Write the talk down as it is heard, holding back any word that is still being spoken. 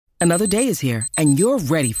Another day is here, and you're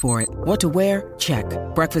ready for it. What to wear? Check.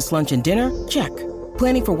 Breakfast, lunch, and dinner? Check.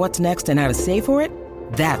 Planning for what's next and how to save for it?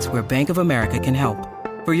 That's where Bank of America can help.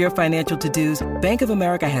 For your financial to-dos, Bank of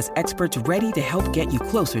America has experts ready to help get you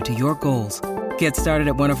closer to your goals. Get started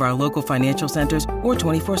at one of our local financial centers or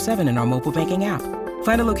 24/7 in our mobile banking app.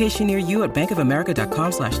 Find a location near you at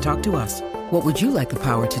bankofamerica.com/talktous. What would you like the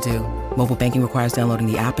power to do? Mobile banking requires downloading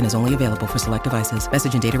the app and is only available for select devices.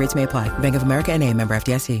 Message and data rates may apply. Bank of America N.A., member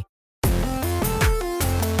FDIC.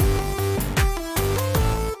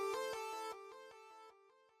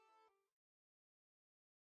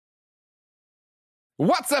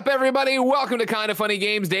 What's up, everybody? Welcome to Kinda Funny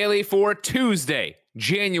Games Daily for Tuesday,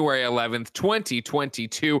 January 11th,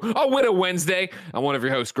 2022. A Widow Wednesday. I'm one of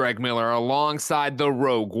your hosts, Greg Miller, alongside the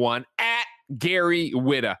Rogue One at Gary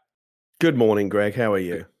Witta. Good morning, Greg. How are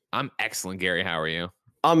you? I'm excellent, Gary. How are you?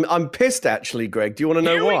 I'm pissed, actually, Greg. Do you want to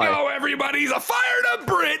know Here why? Here we go, everybody. He's a fired up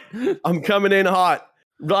Brit. I'm coming in hot.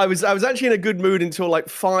 I was actually in a good mood until like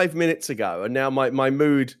 5 minutes ago, and now my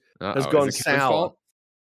mood has gone sour.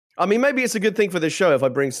 I mean, maybe it's a good thing for the show if I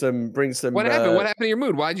bring some. What happened? What happened to your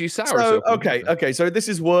mood? Why'd you sour so quickly? Okay. So this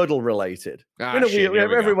is Wordle related.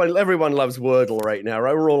 Everyone loves Wordle right now,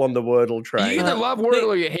 right? We're all on the Wordle train. You either love Wordle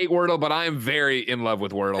or you hate Wordle, but I am very in love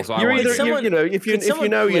with Wordle. So if you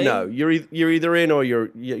know, you know. You're either in or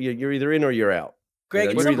you're either in or you're out.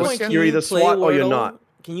 Greg, you're either SWAT or you're not.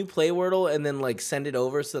 Can you play Wordle and then like send it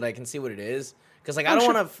over so that I can see what it is? Because like I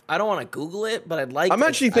don't want to Google it, but I'd like. I'm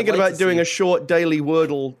actually thinking about doing a short daily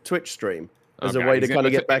Wordle Twitch stream as a way to kind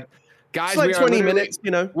of get back. Guys, it's like 20 minutes, you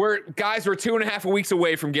know. We're 2.5 weeks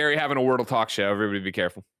away from Gary having a Wordle talk show. Everybody, be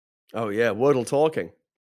careful. Oh yeah, Wordle talking.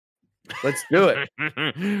 Let's do it.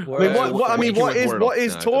 What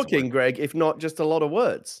is talking, Greg? If not just a lot of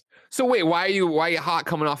words. So wait, why are you hot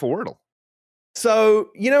coming off of Wordle? So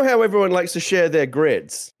you know how everyone likes to share their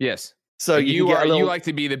grids. Yes. So you like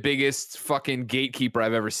to be the biggest fucking gatekeeper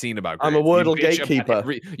I've ever seen about grids. I'm a Wordle gatekeeper.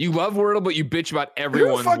 You love Wordle, but you bitch about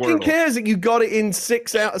everyone's Wordle. Who fucking cares that you got it in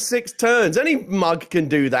 6 out of 6 turns? Any mug can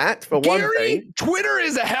do that, for one thing. Twitter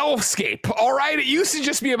is a hellscape, all right? It used to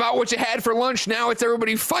just be about what you had for lunch. Now it's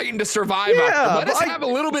everybody fighting to survive. Let us have a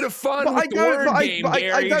little bit of fun with the word game,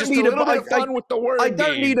 Gary. Just a little bit of fun with the word game. I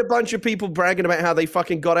don't need a bunch of people bragging about how they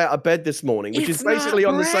fucking got out of bed this morning, which is basically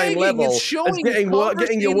on the same level as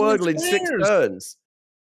getting your Wordle in 6 turns.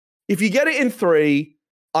 If you get it in 3,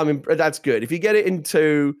 that's good. If you get it in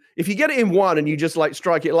 2, if you get it in 1 and you just like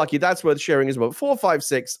strike it lucky, that's worth sharing as well. 4, 5,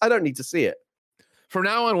 6, I don't need to see it. From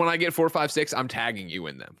now on, when I get 4, 5, 6, I'm tagging you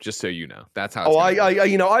in them, just so you know. That's how.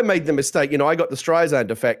 I made the mistake. I got the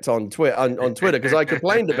Streisand effect on Twitter because I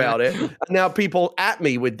complained about it, and now people at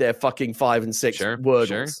me with their fucking 5 and 6 Wordles.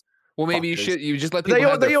 Sure. Well, maybe you just let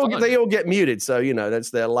people. They all get muted, so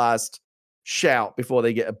that's their last shout before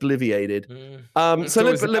they get obliviated. Is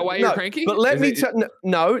that why you're cranky? But let me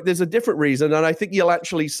no, there's a different reason, and I think you'll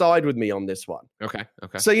actually side with me on this one. Okay.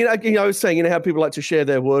 So I was saying, how people like to share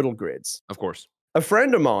their Wordle grids. Of course. A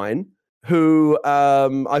friend of mine who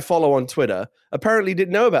I follow on Twitter apparently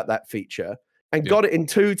didn't know about that feature and got it in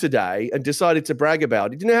 2 today and decided to brag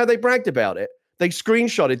about it. Do you know how they bragged about it? They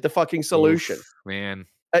screenshotted the fucking solution. Oof, man.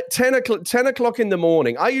 At 10 o'clock in the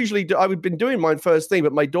morning, I've been doing mine first thing,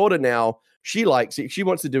 but my daughter now, she likes it. She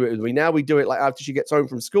wants to do it with me. Now we do it like after she gets home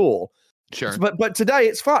from school. Sure. But today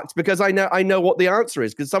it's fucked because I know what the answer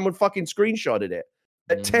is because someone fucking screenshotted it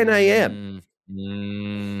at 10 a.m.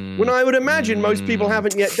 When I would imagine most people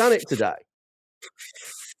haven't yet done it today.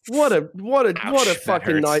 What a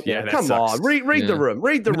fucking nightmare! Yeah, Come sucks. on, read the room.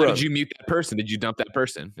 Read the room. Did you mute that person? Did you dump that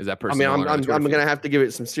person? Is that person? I mean, I'm going to have to give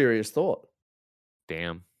it some serious thought.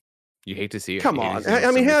 Damn, you hate to see it. Come on,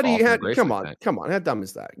 I mean, come on, how dumb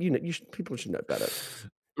is that? People should know better.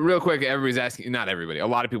 Real quick, everybody's asking, not everybody, a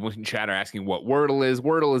lot of people in chat are asking what Wordle is.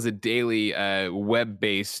 Wordle is a daily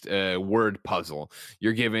web-based word puzzle.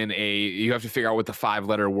 You have to figure out what the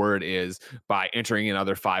 5-letter word is by entering in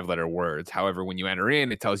other 5-letter words. However, when you enter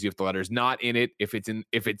in, it tells you if the letter's not in it, if it's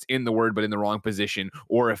in the word but in the wrong position,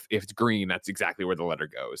 or if it's green, that's exactly where the letter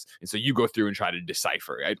goes. And so you go through and try to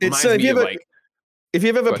decipher. It reminds me of if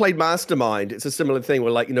you've ever played Mastermind, it's a similar thing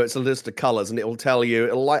where it's a list of colors and it'll tell you,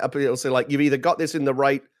 it'll light up, it'll say like, you've either got this in the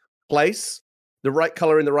right place, the right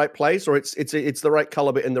color in the right place, or it's the right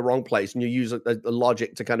color but in the wrong place, and you use a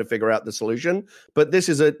logic to kind of figure out the solution. But this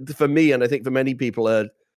is for me, and I think for many people, a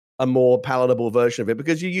more palatable version of it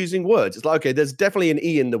because you're using words. It's like, okay, there's definitely an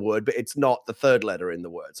E in the word, but it's not the 3rd letter in the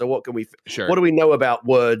word. So what do we know about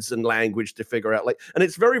words and language to figure out? And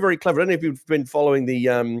it's very, very clever. I don't know if you've been following the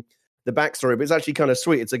backstory, but it's actually kind of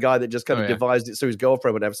sweet. It's a guy that just kind of devised it so his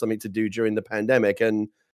girlfriend would have something to do during the pandemic. And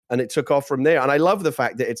and it took off from there. And I love the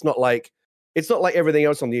fact that it's not like everything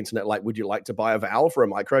else on the internet. Like, would you like to buy a vowel for a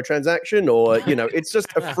microtransaction? Or, it's just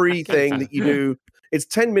a free thing that you do. It's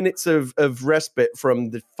 10 minutes of respite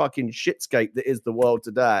from the fucking shitscape that is the world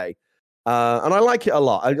today. And I like it a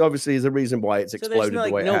lot. Obviously, there's a reason why it's exploded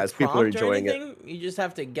the way it has. People are enjoying it. You just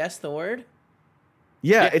have to guess the word.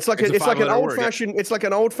 Yeah, it's like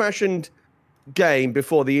an old fashioned game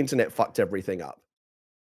before the internet fucked everything up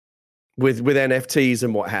with NFTs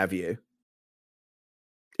and what have you.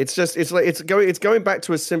 It's going back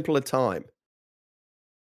to a simpler time.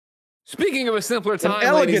 Speaking of a simpler time, an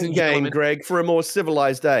elegant game, Greg, for a more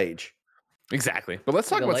civilized age. Exactly. But let's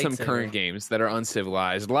talk about some current games that are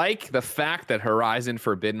uncivilized, like the fact that Horizon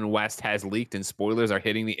Forbidden West has leaked and spoilers are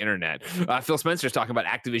hitting the internet. Phil Spencer's talking about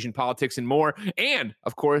Activision politics and more. And,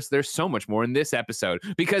 of course, there's so much more in this episode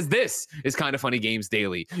because this is Kinda Funny Games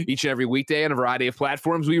Daily. Each and every weekday on a variety of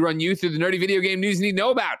platforms, we run you through the nerdy video game news you need to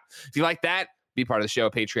know about. If you like that, be part of the show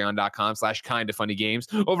at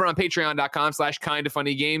patreon.com/kindafunnygames. Over on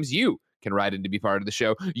patreon.com/kindafunnygames, you can write in to be part of the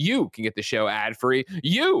show. You can get the show ad-free.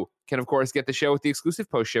 You can, of course, get the show with the exclusive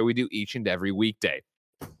post show we do each and every weekday.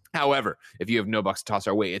 However, if you have no bucks to toss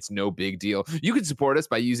our way, it's no big deal. You can support us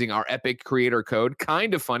by using our Epic creator code,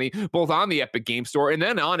 Kinda Funny, both on the Epic Game Store and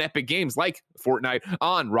then on Epic Games like Fortnite,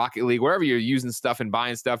 on Rocket League, wherever you're using stuff and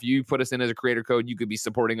buying stuff, you put us in as a creator code, you could be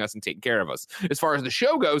supporting us and taking care of us. As far as the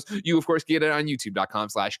show goes, you, of course, get it on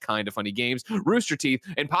youtube.com/kindafunnygames, Rooster Teeth,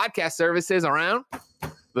 and podcast services around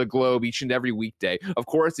the globe each and every weekday. Of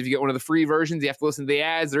course, if you get one of the free versions, you have to listen to the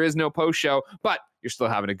ads. There is no post show, but you're still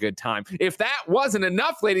having a good time. If that wasn't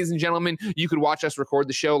enough, ladies and gentlemen, you could watch us record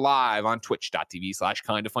the show live on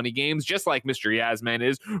twitch.tv/kindafunnygames, just like Mr. Yasman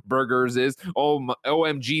is, Burgers is,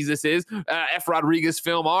 OM Jesus is, F. Rodriguez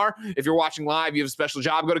Film R. If you're watching live, you have a special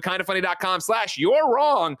job. Go to kindafunny.com/you're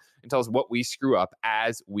wrong and tell us what we screw up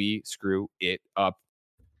as we screw it up.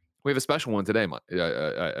 We have a special one today,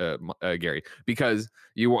 Gary, because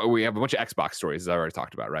we have a bunch of Xbox stories, as I already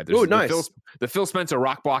talked about, right? Oh, nice. The Phil Spencer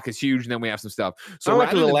rock block is huge, and then we have some stuff. So I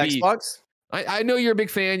like a little Xbox. I know you're a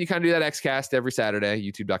big fan. You kind of do that XCast every Saturday,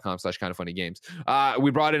 youtube.com/kindafunnygames.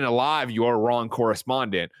 We brought in a live You're Wrong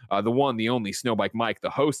correspondent, the one, the only Snowbike Mike,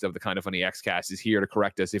 the host of the Kinda Funny XCast, is here to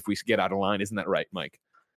correct us if we get out of line. Isn't that right, Mike?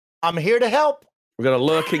 I'm here to help. We've got a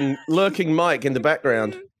lurking Mike in the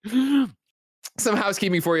background. Some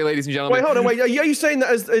housekeeping for you, ladies and gentlemen. Wait, hold on. Wait, are you saying that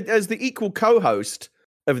as the equal co-host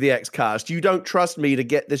of the XCast, you don't trust me to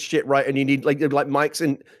get this shit right, and you need like Mike's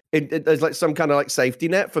in there's like some kind of like safety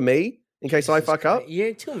net for me in case I fuck up?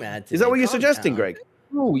 You're too mad. Is that what you're suggesting, Greg?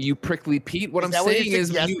 Oh, you prickly Pete! What I'm saying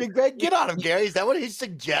is, Greg, get on him, Gary. Is that what he's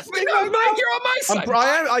suggesting? No, Mike, you're on my side.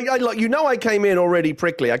 I came in already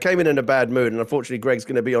prickly. I came in a bad mood, and unfortunately, Greg's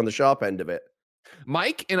going to be on the sharp end of it.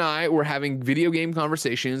 Mike and I were having video game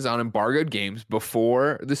conversations on embargoed games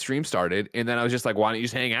before the stream started, and then I was just like, "Why don't you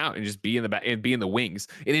just hang out and just be in the back and be in the wings?"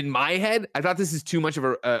 And in my head, I thought this is too much of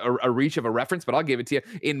a reach of a reference, but I'll give it to you.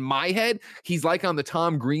 In my head, he's like on the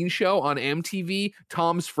Tom Green show on MTV,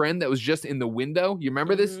 Tom's friend that was just in the window. You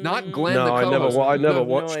remember this? Not Glenn. No, the co-host. I never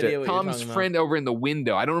watched it. Tom's friend over in the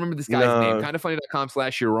window. I don't remember this guy's name.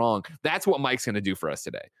 Kindafunny.com/you're wrong. That's what Mike's going to do for us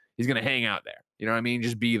today. He's going to hang out there. You know what I mean?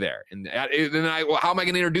 Just be there. And then how am I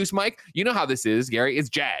going to introduce Mike? You know how this is, Gary. It's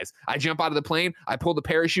jazz. I jump out of the plane. I pull the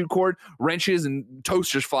parachute cord. Wrenches and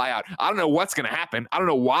toasters fly out. I don't know what's going to happen. I don't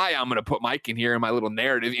know why I'm going to put Mike in here in my little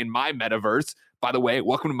narrative in my metaverse. By the way,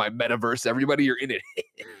 welcome to my metaverse. Everybody, you're in it.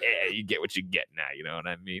 You get what you get now. You know what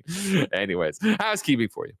I mean? Anyways, housekeeping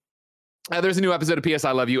for you. There's a new episode of PS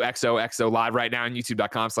I Love You XOXO live right now on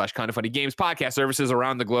youtube.com/kindafunnygames podcast services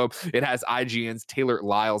around the globe. It has IGN's Taylor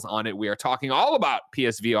Lyles on it. We are talking all about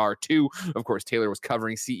PSVR 2. Of course, Taylor was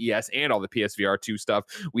covering CES and all the PSVR 2 stuff.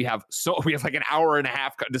 We have like an hour and a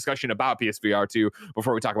half discussion about PSVR 2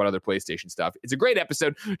 before we talk about other PlayStation stuff. It's a great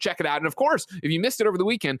episode. Check it out. And of course, if you missed it over the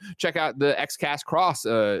weekend, check out the XCast Cross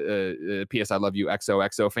PS I Love You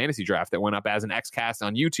XOXO fantasy draft that went up as an XCast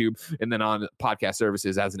on YouTube and then on podcast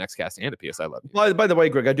services as an XCast and a PS I Love You. By the way,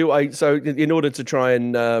 Greg, so in order to try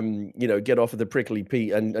and get off of the prickly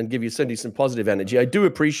Pete and send you some positive energy, I do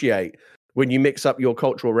appreciate when you mix up your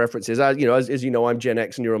cultural references. As you know, I'm Gen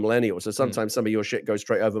X and you're a millennial, so sometimes some of your shit goes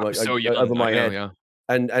straight over my head,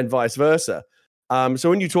 and vice versa. So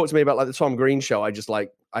when you talk to me about like the Tom Green show, I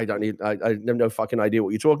have no fucking idea what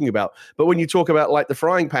you're talking about. But when you talk about like the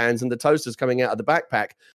frying pans and the toasters coming out of the backpack,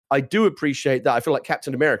 I do appreciate that. I feel like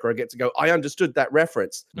Captain America. I get to go, I understood that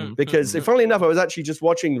reference. Because funnily enough, I was actually just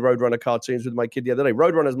watching Roadrunner cartoons with my kid the other day.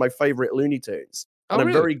 Roadrunner is my favorite Looney Tunes. And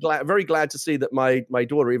I'm very glad to see that my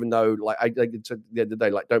daughter, even though like I took the other day,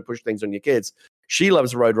 like don't push things on your kids, She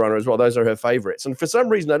loves Roadrunner as well. Those are her favorites. And for some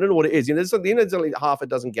reason, I don't know what it is. There's only half a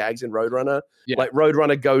dozen gags in Roadrunner. Yeah. Like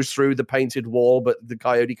Roadrunner goes through the painted wall, but the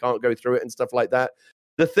coyote can't go through it and stuff like that.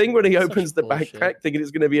 The thing when he opens the backpack thinking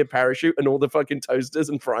it's going to be a parachute and all the fucking toasters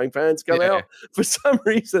and frying pans come out, for some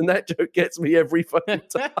reason that joke gets me every fucking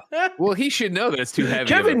time. Well, he should know that it's too heavy.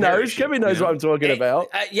 Kevin knows what I'm talking about.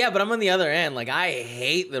 Yeah, but I'm on the other end. Like, I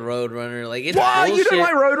hate the Roadrunner. Like, it's Wow, bullshit. you don't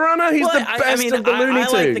like Roadrunner? He's the best of the Looney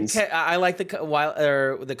Tunes. I like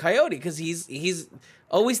the coyote because he's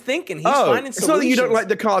always thinking. He's finding solutions. It's not that you don't like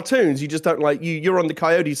the cartoons. You just don't like you're on the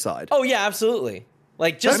coyote side. Oh yeah, absolutely.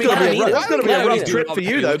 Like, just that's gotta be a rough trip for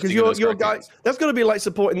you though, because your guy. That's got to be like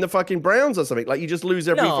supporting the fucking Browns or something. Like you just lose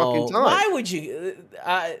every fucking time. Why would you?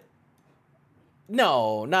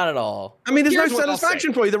 No, not at all. I mean, there's no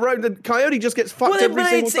satisfaction for you. The coyote just gets fucked every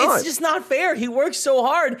single time. It's just not fair. He works so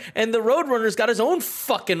hard, and the Roadrunner's got his own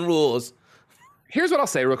fucking rules. Here's what I'll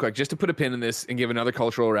say real quick, just to put a pin in this and give another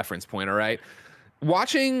cultural reference point. All right,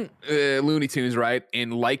 watching Looney Tunes, right,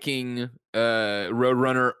 and liking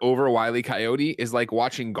Roadrunner over Wile E. Coyote is like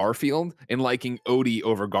watching Garfield and liking Odie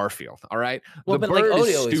over Garfield. All right, well, the bird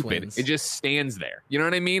is Odie stupid. It just stands there. You know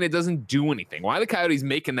what I mean? It doesn't do anything. Wile E. Coyote's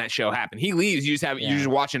making that show happen. He leaves. You're just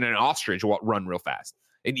watching an ostrich run real fast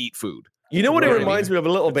and eat food. You know what it reminds me of a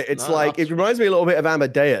little bit? It's like it reminds me a little bit of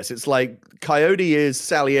Amadeus. It's like Coyote is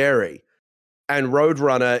Salieri. And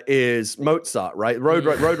Roadrunner is Mozart, right?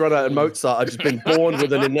 Roadrunner and Mozart have just been born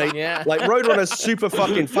with an innate. Like Roadrunner's super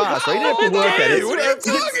fucking fast. Right? You don't have to work at it. What are you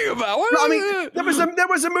talking about? I mean, there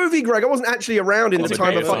was a movie, Greg. I wasn't actually around in the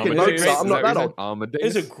time of fucking Mozart. I'm not that old.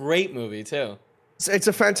 It's a great movie too. It's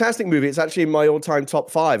a fantastic movie. It's actually in my all-time top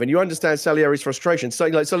 5. And you understand Salieri's frustration. So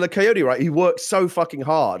the coyote, right? He works so fucking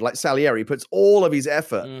hard. Like Salieri puts all of his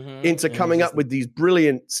effort into coming up with these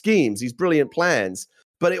brilliant schemes, these brilliant plans.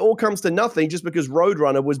 But it all comes to nothing just because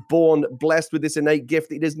Roadrunner was born blessed with this innate gift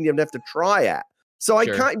that he doesn't even have to try at. So I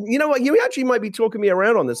can't, you know what? You actually might be talking me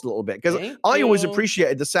around on this a little bit because I always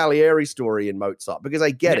appreciated the Salieri story in Mozart because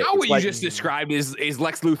I get it. Now what you just described is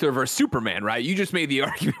Lex Luthor versus Superman, right? You just made the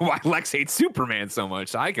argument why Lex hates Superman so much.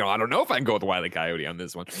 So I don't know if I can go with Wile E. Coyote on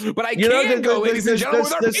this one, but I can go, ladies and gentlemen,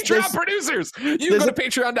 with our Patreon producers. You can go to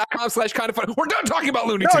patreon.com/kindoffunny. We're done talking about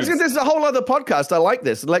Looney Tunes. There's a whole other podcast. I like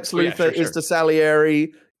this. Lex Luthor is to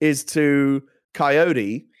Salieri, is to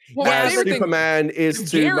Coyote. Well, Superman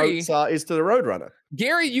is to Mozart, is to the Roadrunner.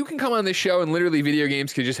 Gary, you can come on this show and literally video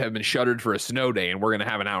games could just have been shuttered for a snow day and we're going to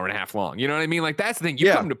have an hour and a half long. You know what I mean? Like, that's the thing.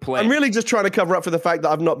 You come to play. I'm really just trying to cover up for the fact that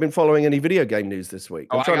I've not been following any video game news this week.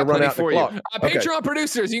 I'm trying to run out the clock. Patreon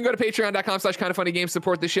producers, you can go to patreon.com/kindoffunnygames,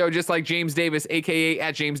 support the show just like James Davis, a.k.a.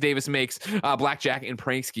 at James Davis Makes, Blackjack, and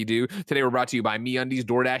Pranksky do. Today, we're brought to you by MeUndies,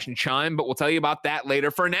 DoorDash, and Chime, but we'll tell you about that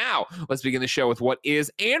later. For now, let's begin the show with what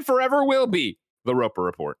is and forever will be the Roper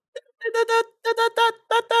Report.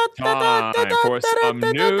 Time for some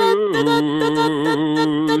news.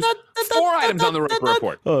 4 items on the Roper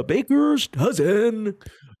Report. A baker's dozen.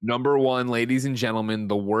 Number 1, ladies and gentlemen,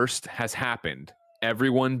 the worst has happened.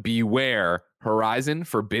 Everyone beware. Horizon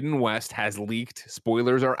Forbidden West has leaked.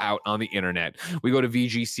 Spoilers are out on the internet. We go to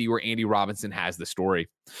VGC where Andy Robinson has the story.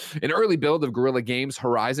 An early build of Guerrilla Games'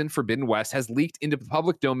 Horizon Forbidden West has leaked into the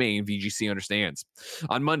public domain, VGC understands.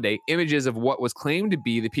 On Monday, images of what was claimed to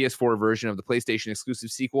be the PS4 version of the PlayStation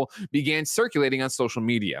exclusive sequel began circulating on social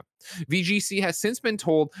media. VGC has since been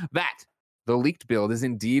told that the leaked build is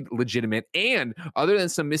indeed legitimate and, other than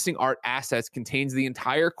some missing art assets, contains the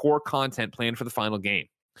entire core content planned for the final game.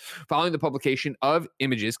 Following the publication of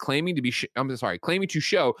images claiming to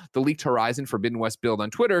show the leaked Horizon Forbidden West build on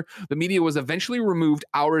Twitter, the media was eventually removed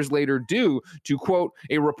hours later due to, quote,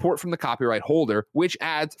 a report from the copyright holder, which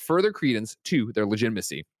adds further credence to their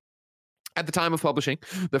legitimacy. At the time of publishing,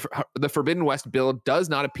 the Forbidden West build does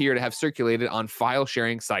not appear to have circulated on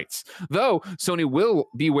file-sharing sites, though Sony will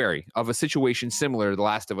be wary of a situation similar to The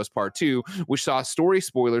Last of Us Part 2, which saw story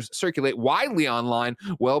spoilers circulate widely online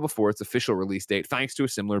well before its official release date, thanks to a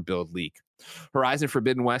similar build leak. Horizon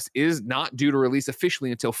Forbidden West is not due to release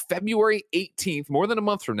officially until February 18th, more than a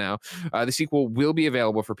month from now. The sequel will be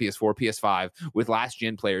available for PS4, PS5, with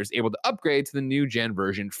last-gen players able to upgrade to the new-gen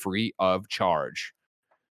version free of charge.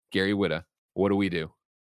 Gary Whitta, what do we do?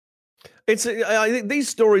 I think these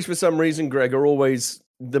stories, for some reason, Greg, are always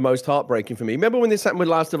the most heartbreaking for me. Remember when this happened with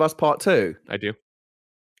Last of Us Part 2? I do.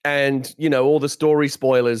 And, all the story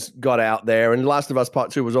spoilers got out there. And Last of Us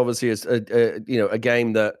Part 2 was obviously a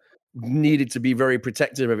game that needed to be very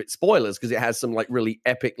protective of its spoilers because it has some like really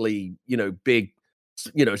epically, big,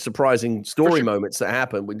 surprising story moments that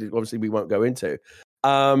happen, which obviously we won't go into.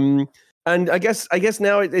 And I guess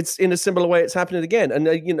now it's in a similar way it's happening again.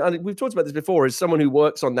 And we've talked about this before. As someone who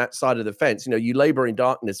works on that side of the fence, you labor in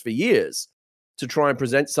darkness for years to try and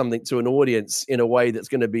present something to an audience in a way that's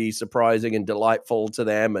going to be surprising and delightful to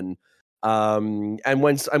them. And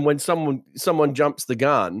when someone jumps the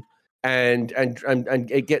gun and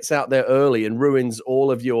it gets out there early and ruins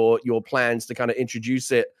all of your plans to kind of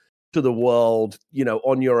introduce it to the world,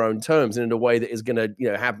 on your own terms and in a way that is going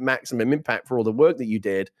to have maximum impact for all the work that you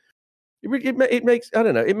did. It makes, I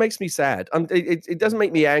don't know, it makes me sad. It doesn't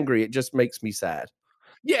make me angry. It just makes me sad.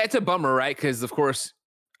 Yeah, it's a bummer, right? Because, of course,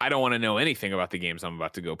 I don't want to know anything about the games I'm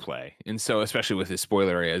about to go play. And so, especially with this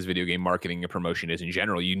spoiler area, as video game marketing and promotion is in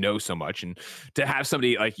general, so much. And to have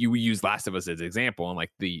somebody like you use Last of Us as an example, and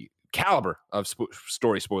like the caliber of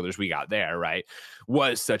story spoilers we got there, right,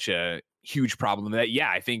 was such a huge problem that,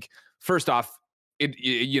 I think, first off,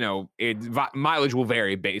 mileage will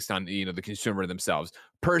vary based on the consumer themselves.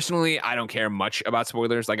 Personally, I don't care much about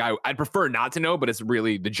spoilers. Like I'd prefer not to know, but it's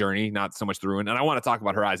really the journey, not so much the ruin. And I want to talk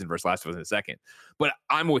about Horizon vs. Last of Us in a second. But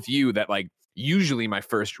I'm with you that usually my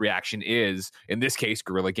first reaction is, in this case,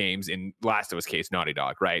 Guerrilla Games, in Last of Us case, Naughty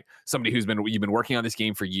Dog, right? Somebody you've been working on this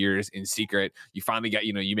game for years in secret. You finally get,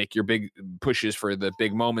 you make your big pushes for the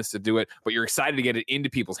big moments to do it, but you're excited to get it into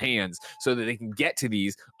people's hands so that they can get to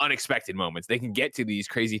these unexpected moments. They can get to these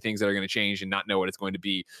crazy things that are going to change and not know what it's going to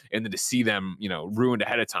be. And then to see them, ruined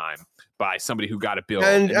ahead of time by somebody who got to build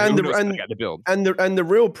and got to build. And the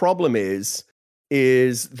real problem is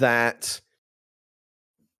that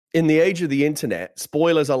in the age of the internet,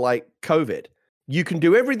 spoilers are like COVID. You can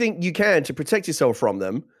do everything you can to protect yourself from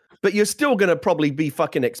them, but you're still going to probably be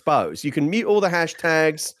fucking exposed. You can mute all the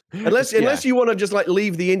hashtags unless you want to just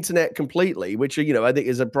leave the internet completely, which I think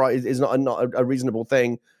is not a reasonable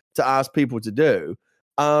thing to ask people to do.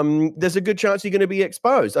 There's a good chance you're going to be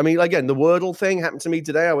exposed. I mean, again, the Wordle thing happened to me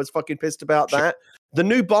today. I was fucking pissed about that. The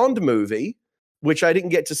new Bond movie, which I didn't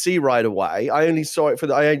get to see right away, I only saw it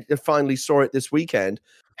I finally saw it this weekend,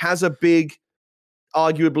 has a big,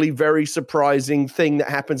 arguably very surprising thing that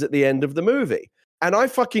happens at the end of the movie. And I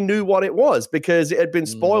fucking knew what it was because it had been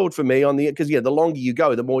spoiled for me because the longer you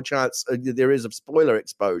go, the more chance there is of spoiler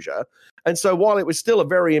exposure. And so while it was still a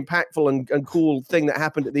very impactful and cool thing that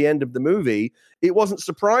happened at the end of the movie, it wasn't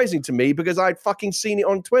surprising to me because I'd fucking seen it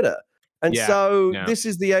on Twitter. And this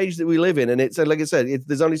is the age that we live in. And it's like I said,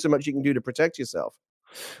 there's only so much you can do to protect yourself.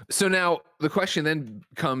 So now the question then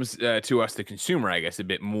comes to us, the consumer, I guess, a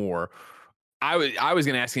bit more. I was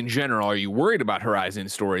going to ask in general, are you worried about Horizon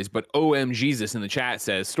stories? But OM Jesus in the chat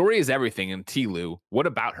says, story is everything. And T-Lu, what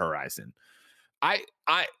about Horizon?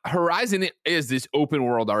 Horizon is this open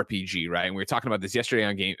world RPG, right? And we were talking about this yesterday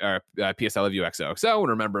on PS I Love You XOXO. And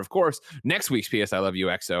remember, of course, next week's PS I Love You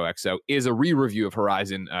XOXO is a re-review of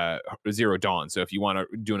Horizon Zero Dawn. So if you want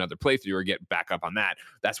to do another playthrough or get back up on that,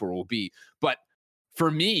 that's where we'll be. But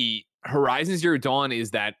for me, Horizon Zero Dawn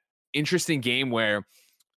is that interesting game where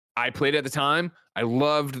I played it at the time. I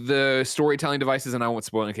loved the storytelling devices, and I won't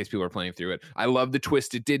spoil in case people are playing through it. I loved the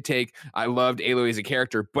twist it did take. I loved Aloy as a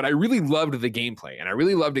character, but I really loved the gameplay, and I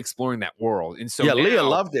really loved exploring that world. And so Leah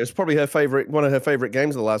loved it. It was probably one of her favorite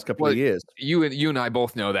games of the last couple of years. You and I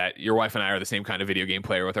both know that your wife and I are the same kind of video game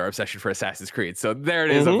player with our obsession for Assassin's Creed. So there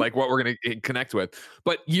it is of what we're going to connect with.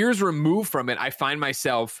 But years removed from it, I find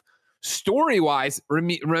myself story-wise,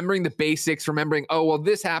 remembering the basics, remembering,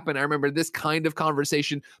 this happened. I remember this kind of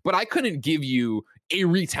conversation, but I couldn't give you a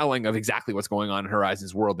retelling of exactly what's going on in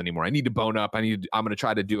Horizon's world anymore. I need to bone up. I'm going to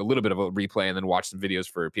try to do a little bit of a replay and then watch some videos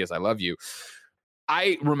for PS I Love You.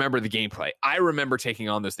 I remember the gameplay. I remember taking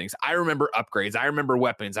on those things. I remember upgrades. I remember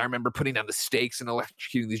weapons. I remember putting down the stakes and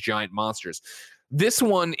electrocuting these giant monsters. This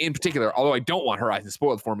one in particular, although I don't want Horizon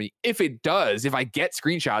spoiled for me, if it does, if I get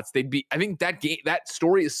screenshots, I think that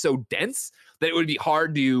story is so dense that it would be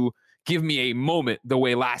hard to give me a moment the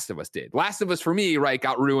way Last of Us did. Last of Us for me, right,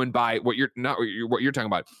 got ruined by what you're talking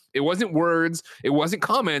about. It wasn't words, it wasn't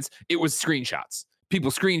comments, it was screenshots.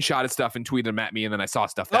 People screenshotted stuff and tweeted them at me, and then I saw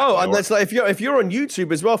stuff. And that's like if you're on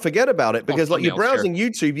YouTube as well, forget about it because you're browsing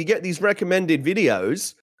YouTube, you get these recommended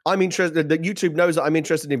videos. I'm interested that YouTube knows that I'm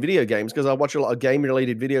interested in video games because I watch a lot of game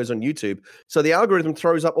related videos on YouTube. So the algorithm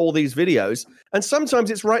throws up all these videos, and sometimes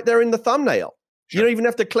it's right there in the thumbnail. Sure. You don't even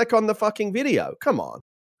have to click on the fucking video. Come on.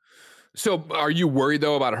 So are you worried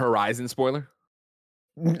though about a Horizon spoiler?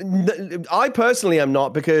 I personally am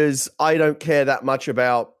not because I don't care that much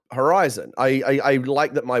about Horizon. I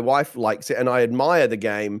like that my wife likes it and I admire the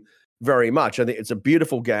game very much. I think it's a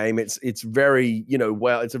beautiful game. It's very,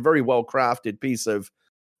 it's a very well crafted piece of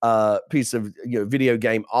video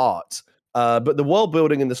game art. But the world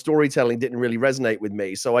building and the storytelling didn't really resonate with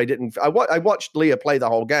me, so I didn't. I watched Leah play the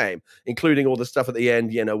whole game, including all the stuff at the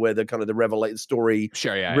end, where the kind of the revelation story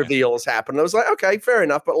reveals happen. I was like, okay, fair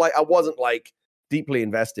enough, but like I wasn't like deeply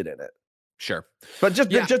invested in it. Sure, but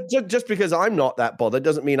just because I'm not that bothered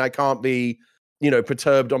doesn't mean I can't be,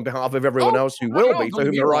 perturbed on behalf of everyone else who will be. To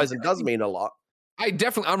whom Horizon does mean a lot.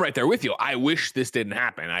 I'm right there with you. I wish this didn't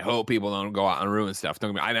happen. I hope people don't go out and ruin stuff.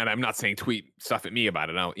 I'm not saying tweet stuff at me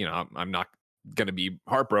about it. I'm not going to be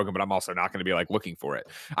heartbroken, but I'm also not going to be like looking for it.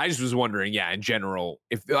 I just was wondering, in general,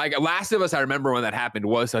 if like Last of Us, I remember when that happened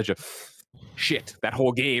was such a shit. That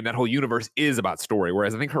whole game, that whole universe is about story.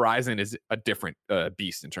 Whereas I think Horizon is a different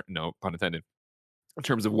beast, no pun intended, in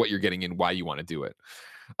terms of what you're getting and why you want to do it.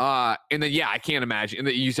 And then, I can't imagine.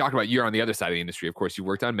 And you talk about you're on the other side of the industry. Of course, you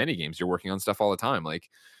worked on many games. You're working on stuff all the time. Like,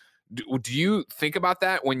 do you think about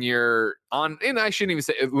that when you're on? And I shouldn't even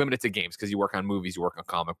say limit it to games because you work on movies, you work on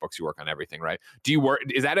comic books, you work on everything, right? Do you work?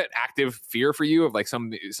 Is that an active fear for you of like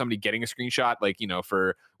somebody getting a screenshot, like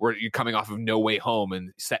for where you're coming off of No Way Home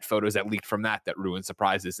and set photos that leaked from that ruined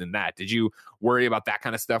surprises in that? Did you worry about that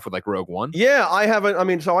kind of stuff with like Rogue One? Yeah, I haven't. I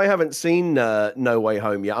mean, so I haven't seen No Way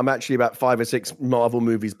Home yet. I'm actually about 5 or 6 Marvel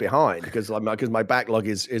movies behind because my backlog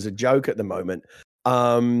is a joke at the moment.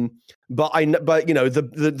 But the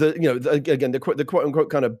quote unquote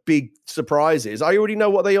kind of big surprises, I already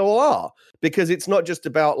know what they all are, because it's not just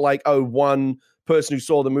about like, one person who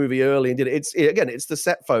saw the movie early and did it. It's the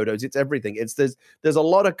set photos, it's everything. There's a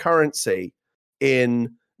lot of currency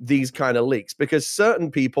in these kind of leaks because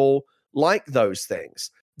certain people like those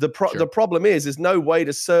things. The problem is there's no way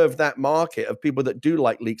to serve that market of people that do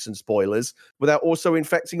like leaks and spoilers without also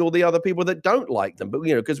infecting all the other people that don't like them. But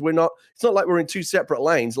because it's not like we're in 2 separate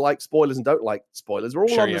lanes, like spoilers and don't like spoilers. We're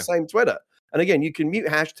all on the same Twitter. And again, you can mute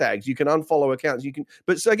hashtags, you can unfollow accounts,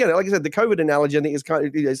 but so again, like I said, the COVID analogy, I think it's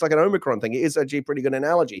like an Omicron thing. It is actually a pretty good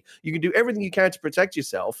analogy. You can do everything you can to protect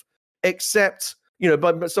yourself, except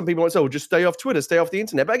but some people might say, well, just stay off Twitter, stay off the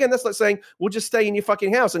internet. But again, that's like saying, well, just stay in your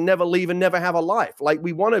fucking house and never leave and never have a life. Like,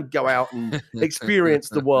 we want to go out and experience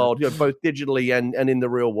the world, both digitally and in the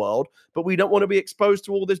real world. But we don't want to be exposed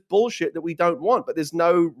to all this bullshit that we don't want. But there's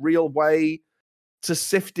no real way to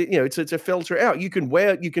sift it, to filter it out. You can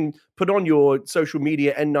put on your social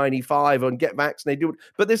media N95 and get vaccinated,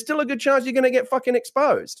 but there's still a good chance you're going to get fucking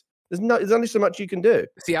exposed. There's only so much you can do.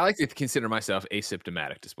 See, I like to consider myself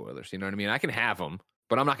asymptomatic to spoilers. You know what I mean? I can have them,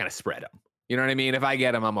 but I'm not going to spread them. You know what I mean? If I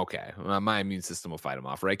get them, I'm okay. My immune system will fight them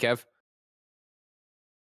off. Right, Kev?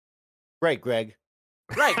 Right, Greg.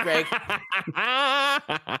 Right, Greg.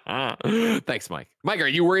 Thanks, Mike. Mike, are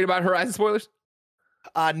you worried about Horizon spoilers?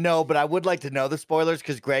 No, but I would like to know the spoilers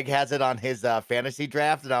because Greg has it on his fantasy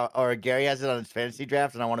draft, or Gary has it on his fantasy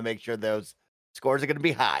draft, and I want to make sure those scores are going to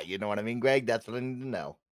be high. You know what I mean, Greg? That's what I need to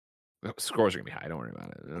know. Scores are gonna be high. Don't worry about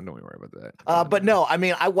it. Don't worry about that. But no, I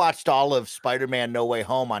mean, I watched all of Spider-Man: No Way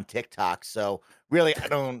Home on TikTok, so really, I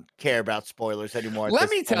don't care about spoilers anymore. Let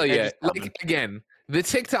me tell you, like, again, the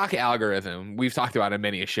TikTok algorithm we've talked about in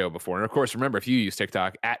many a show before, and of course, remember, if you use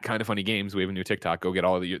TikTok at Kind of Funny Games, we have a new TikTok. Go get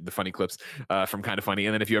all of the funny clips from Kind of Funny,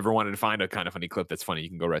 and then if you ever wanted to find a Kind of Funny clip that's funny, you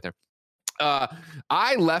can go right there.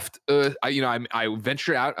 I left, I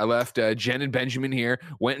ventured out. I left Jen and Benjamin here,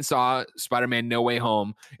 went and saw Spider-Man No Way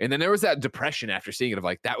Home. And then there was that depression after seeing it of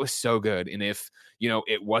like, that was so good. And if,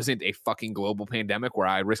 it wasn't a fucking global pandemic where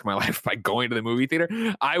I risk my life by going to the movie theater,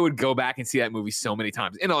 I would go back and see that movie so many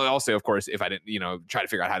times. And also, of course, if I didn't, try to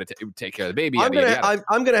figure out how to take care of the baby. I'm going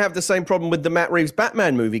to have the same problem with the Matt Reeves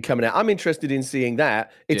Batman movie coming out. I'm interested in seeing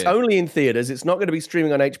that. It's only in theaters. It's not going to be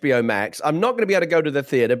streaming on HBO Max. I'm not going to be able to go to the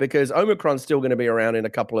theater because Omicron's still going to be around in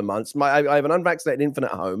a couple of months. I have an unvaccinated infant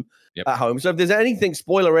at home. So if there's anything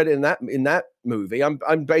spoiler ready in that movie,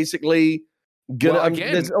 I'm basically gonna.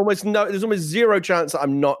 There's almost zero chance that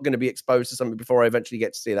I'm not going to be exposed to something before I eventually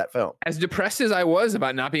get to see that film. As depressed as I was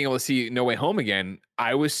about not being able to see No Way Home again,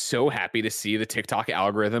 I was so happy to see the TikTok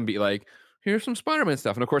algorithm be like, here's some Spider-Man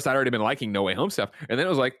stuff, and of course I'd already been liking No Way Home stuff, and then it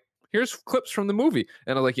was like, here's clips from the movie.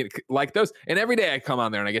 And I like those. And every day I come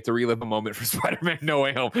on there and I get to relive a moment for Spider-Man No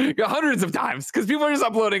Way Home hundreds of times because people are just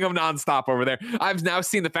uploading them nonstop over there. I've now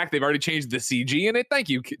seen the fact they've already changed the CG in it. Thank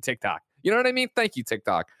you, TikTok. You know what I mean? Thank you,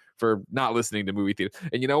 TikTok, for not listening to movie theater.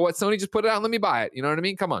 And you know what? Sony just put it out and let me buy it. You know what I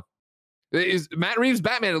mean? Come on. Is Matt Reeves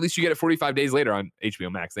Batman, at least you get it 45 days later on HBO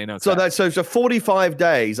Max. They know so 45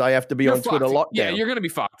 days I have to be on Twitter lockdown. Yeah, you're going to be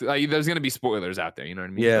fucked. There's going to be spoilers out there. You know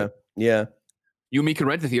what I mean? Yeah. You and me could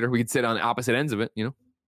rent the theater. We could sit on the opposite ends of it,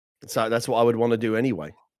 So that's what I would want to do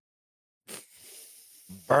anyway.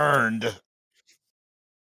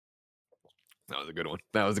 That was a good one.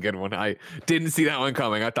 That was a good one. I didn't see that one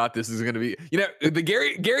coming. I thought this was going to be, the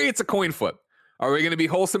Gary, it's a coin flip. Are we going to be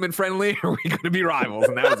wholesome and friendly? Or are we going to be rivals?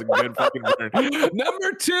 And that was a good fucking burn.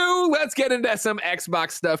 Number 2, let's get into some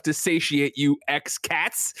Xbox stuff to satiate you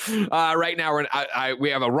X-Cats. Right now, we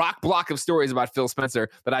have a rock block of stories about Phil Spencer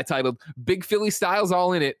that I titled Big Philly Style's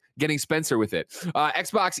All in It, Getting Spencer with It.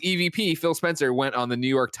 Xbox EVP Phil Spencer went on the New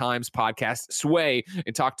York Times podcast Sway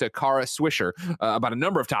and talked to Kara Swisher about a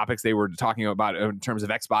number of topics they were talking about in terms of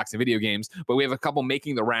Xbox and video games. But we have a couple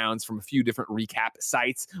making the rounds from a few different recap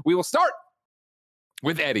sites. We will start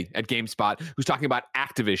with Eddie at GameSpot, who's talking about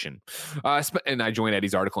Activision. And I joined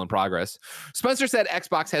Eddie's article in progress. Spencer said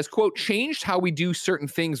Xbox has, quote, changed how we do certain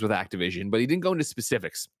things with Activision, but he didn't go into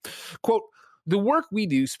specifics. Quote, the work we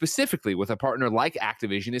do specifically with a partner like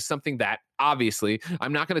Activision is something that, obviously,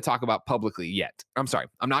 I'm not going to talk about publicly yet. I'm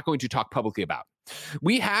not going to talk publicly about.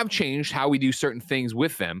 We have changed how we do certain things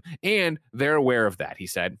with them, and they're aware of that, he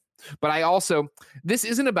said. But this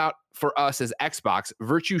isn't about, for us as Xbox,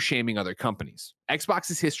 virtue shaming other companies.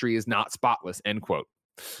 Xbox's history is not spotless, end quote.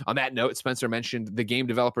 On that note, Spencer mentioned the Game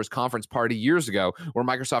Developers Conference party years ago where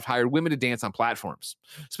Microsoft hired women to dance on platforms.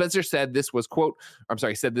 Spencer said this was,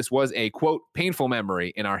 a, quote, painful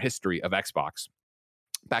memory in our history of Xbox.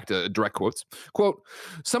 Back to direct quotes. Quote,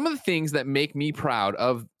 some of the things that make me proud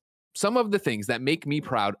of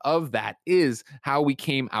that is how we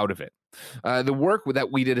came out of it. The work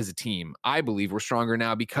that we did as a team, I believe we're stronger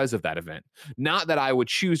now because of that event. Not that I would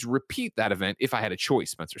choose to repeat that event if I had a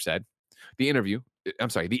choice, Spencer said. The interviewer,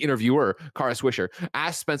 Kara Swisher,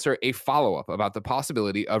 asked Spencer a follow-up about the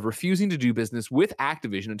possibility of refusing to do business with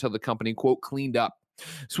Activision until the company, quote, cleaned up.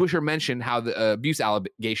 Swisher mentioned how the abuse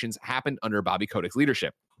allegations happened under Bobby Kotick's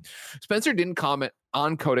leadership. Spencer didn't comment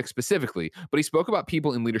on Kotick specifically, but he spoke about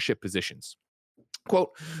people in leadership positions.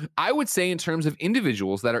 Quote, I would say in terms of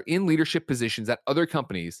individuals that are in leadership positions at other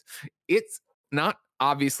companies, it's not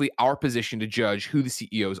obviously our position to judge who the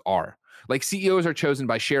CEOs are. Like CEOs are chosen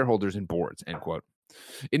by shareholders and boards, end quote.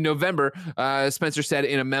 In November, Spencer said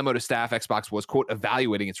in a memo to staff, Xbox was, quote,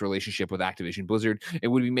 evaluating its relationship with Activision Blizzard and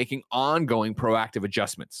would be making ongoing proactive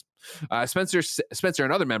adjustments. Spencer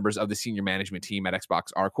and other members of the senior management team at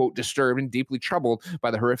Xbox are, quote, disturbed and deeply troubled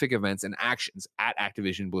by the horrific events and actions at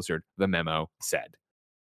Activision Blizzard, the memo said.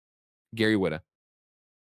 Gary Whitta,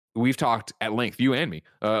 we've talked at length, you and me,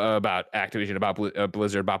 about Activision, about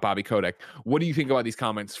Blizzard, about Bobby Kotick. What do you think about these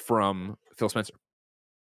comments from Phil Spencer?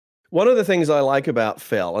 One of the things I like about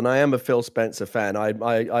Phil, and I am a Phil Spencer fan, I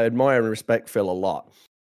admire and respect Phil a lot.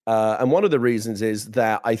 And one of the reasons is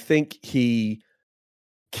that I think he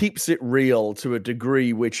keeps it real to a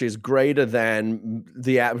degree which is greater than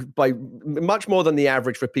by much more than the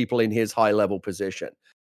average for people in his high level position.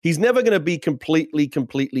 He's never going to be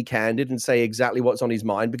completely candid and say exactly what's on his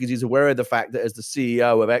mind because he's aware of the fact that as the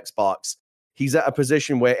CEO of Xbox, he's at a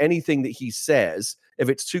position where anything that he says, if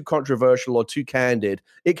it's too controversial or too candid,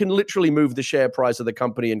 it can literally move the share price of the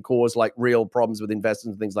company and cause like real problems with investors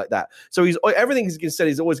and things like that. So everything he's said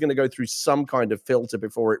is always going to go through some kind of filter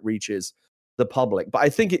before it reaches the public. But I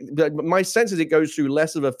think my sense is it goes through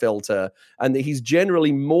less of a filter and that he's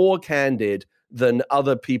generally more candid than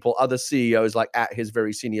other people, other CEOs like at his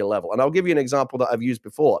very senior level. And I'll give you an example that I've used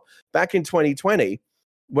before. Back in 2020,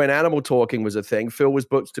 when Animal Talking was a thing, Phil was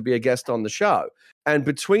booked to be a guest on the show. And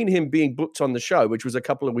between him being booked on the show, which was a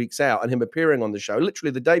couple of weeks out, and him appearing on the show,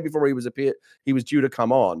 literally the day before he was due to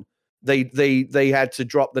come on, they had to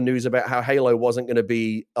drop the news about how Halo wasn't going to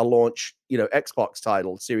be a launch, Xbox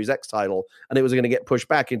title, Series X title, and it was going to get pushed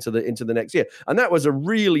back into the next year. And that was a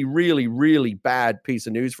really, really, really bad piece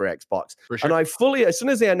of news for Xbox. For sure. And as soon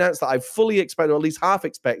as they announced that, I fully expected, or at least half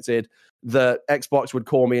expected, that Xbox would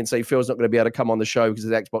call me and say Phil's not going to be able to come on the show because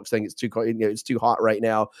the Xbox thing it's too hot right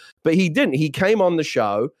now. But he didn't. He came on the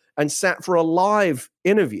show and sat for a live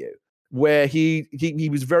interview where he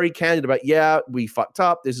was very candid about, yeah, we fucked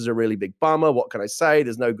up. This is a really big bummer. What can I say?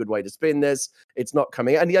 There's no good way to spin this. It's not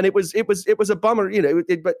coming. And it was a bummer,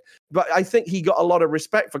 but I think he got a lot of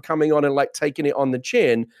respect for coming on and like taking it on the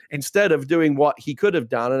chin instead of doing what he could have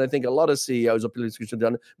done. And I think a lot of CEOs or politicians have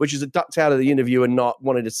done, which is ducked out of the interview and not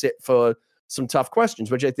wanted to sit for some tough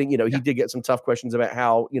questions, which I think, he did get some tough questions about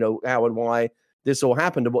how and why this all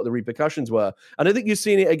happened and what the repercussions were. And I think you've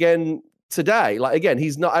seen it again today. Like, again,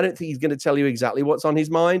 I don't think he's going to tell you exactly what's on his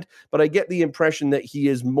mind, but I get the impression that he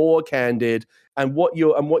is more candid, and what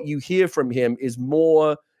you hear from him is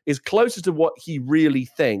closer to what he really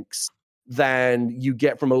thinks than you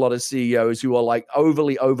get from a lot of CEOs who are like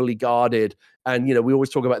overly guarded. And we always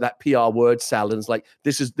talk about that PR word salad. And it's like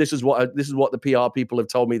this is what the PR people have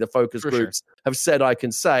told me, the focus groups have said I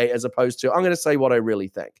can say, as opposed to I'm going to say what I really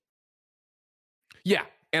think. Yeah.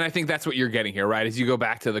 And I think that's what you're getting here, right? As you go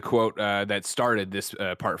back to the quote that started this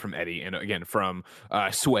part from Eddie, and again from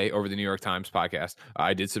Sway over the New York Times podcast.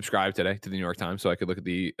 I did subscribe today to the New York Times so I could look at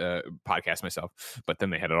the podcast myself, but then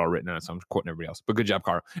they had it all written out, so I'm quoting everybody else. But good job,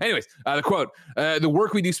 Carl. Anyways, the quote, the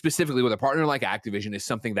work we do specifically with a partner like Activision is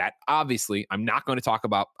something that obviously I'm not going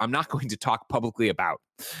to talk publicly about.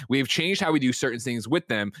 We have changed how we do certain things with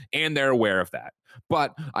them, and they're aware of that.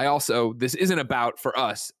 But this isn't about, for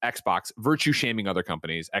us, Xbox, virtue shaming other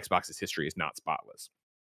companies. Xbox's history is not spotless.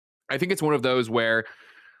 I think it's one of those where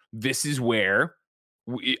this is where,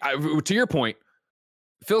 to your point,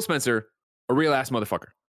 Phil Spencer, a real ass motherfucker.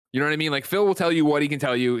 You know what I mean? Like, Phil will tell you what he can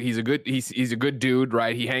tell you. He's a good dude,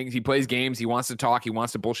 right? He plays games. He wants to talk. He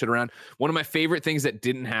wants to bullshit around. One of my favorite things that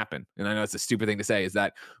didn't happen, and I know it's a stupid thing to say, is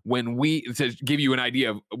that to give you an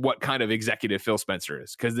idea of what kind of executive Phil Spencer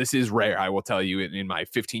is, because this is rare, I will tell you, in my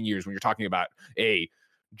 15 years when you're talking about a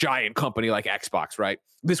giant company like Xbox, right?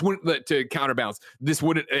 This wouldn't, to counterbalance, this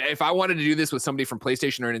wouldn't, if I wanted to do this with somebody from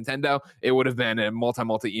PlayStation or Nintendo, it would have been a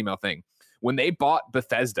multi email thing. When they bought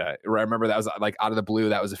Bethesda, I remember that was like out of the blue,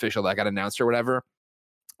 that was official, that got announced or whatever.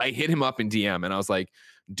 I hit him up in DM and I was like,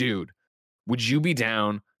 dude, would you be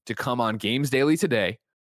down to come on Games Daily today,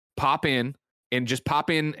 pop in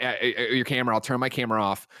your camera? I'll turn my camera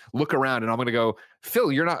off, look around, and I'm going to go,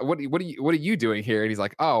 Phil, you're not, what are you doing here? And he's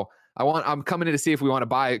like, oh, I'm coming in to see if we want to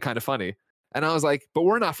buy it. Kind of funny. And I was like, but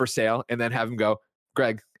we're not for sale. And then have him go,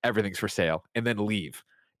 Greg, everything's for sale, and then leave.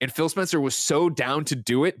 And Phil Spencer was so down to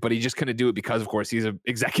do it, but he just couldn't do it because, of course, he's an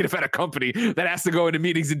executive at a company that has to go into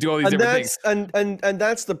meetings and do all these different things. And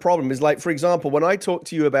that's the problem. Is like, for example, when I talk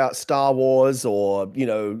to you about Star Wars, or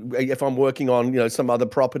if I'm working on some other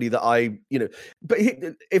property that but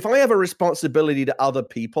if I have a responsibility to other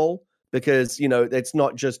people, because it's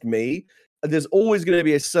not just me, there's always going to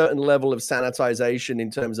be a certain level of sanitization in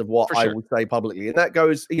terms of what I would say publicly, and that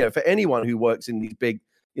goes for anyone who works in these big.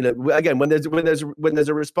 Again, when there's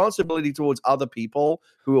a responsibility towards other people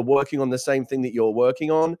who are working on the same thing that you're working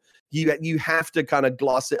on, you have to kind of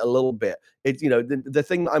gloss it a little bit. It's the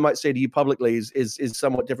thing that I might say to you publicly is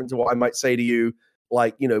somewhat different to what I might say to you,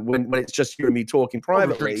 like when it's just you and me talking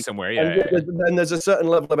privately somewhere. And there's a certain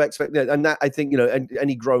level of expectation, and that I think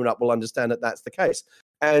any grown up will understand that that's the case.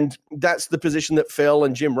 And that's the position that Phil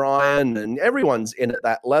and Jim Ryan and everyone's in at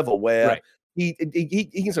that level where. Right. He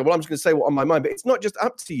can say, well, I'm just going to say what's on my mind, but it's not just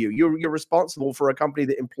up to you. You're responsible for a company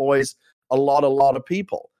that employs a lot of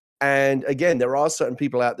people. And again, there are certain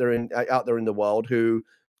people out there in the world who,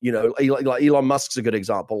 like Elon Musk's a good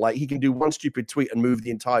example. Like, he can do one stupid tweet and move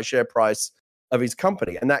the entire share price of his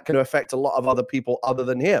company, and that can affect a lot of other people other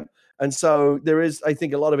than him. And so there is, I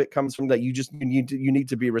think, a lot of it comes from that you need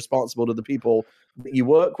to be responsible to the people that you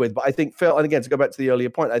work with. But I think Phil, and again, to go back to the earlier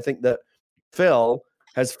point, I think that Phil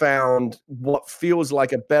has found what feels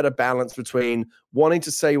like a better balance between wanting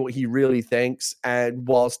to say what he really thinks and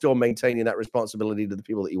while still maintaining that responsibility to the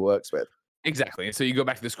people that he works with. Exactly. And so you go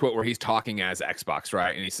back to this quote where he's talking as Xbox,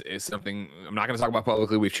 right? And it's something I'm not going to talk about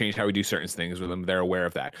publicly. We've changed how we do certain things with them. They're aware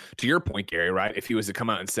of that. To your point, Gary, right? If he was to come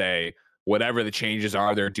out and say, whatever the changes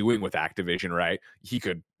are they're doing with Activision, right, he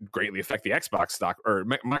could greatly affect the Xbox stock or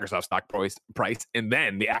Microsoft stock price, and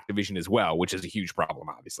then the Activision as well, which is a huge problem,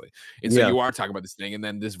 obviously. And so you are talking about this thing, and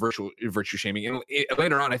then this virtue shaming. And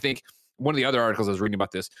later on, I think one of the other articles I was reading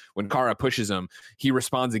about this, when Kara pushes him, he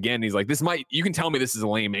responds again. He's like, you can tell me this is a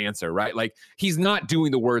lame answer, right? Like, he's not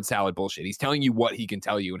doing the word salad bullshit. He's telling you what he can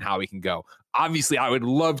tell you and how he can go. Obviously, I would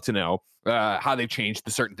love to know how they've changed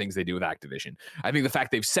the certain things they do with Activision. I think the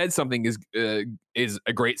fact they've said something is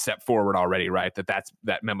a great step forward already, right?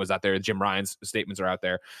 That memo's out there. Jim Ryan's statements are out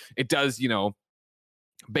there. It does,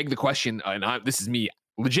 beg the question, and this is me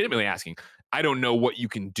legitimately asking, I don't know what you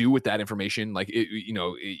can do with that information. Like,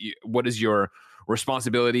 what is your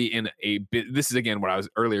responsibility in this is again what I was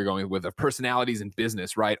earlier going with of personalities in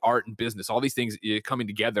business, right? Art and business, all these things coming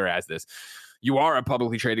together as this. You are a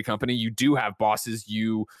publicly traded company. You do have bosses.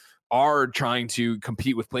 You are trying to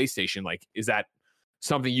compete with PlayStation. Like, is that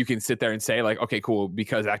something you can sit there and say, like, okay, cool,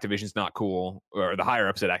 because Activision's not cool, or the higher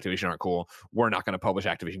ups at Activision aren't cool, we're not going to publish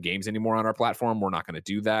Activision games anymore on our platform. We're not going to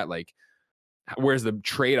do that. Like, where's the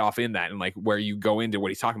trade-off in that? And like, where you go into what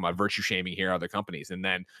he's talking about, virtue shaming here, other companies. And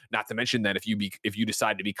then not to mention that if you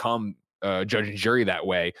decide to become judge and jury that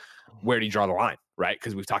way, where do you draw the line? Right?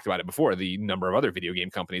 Because we've talked about it before, the number of other video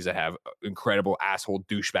game companies that have incredible asshole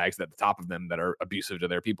douchebags at the top of them that are abusive to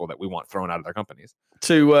their people that we want thrown out of their companies.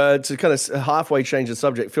 To kind of halfway change the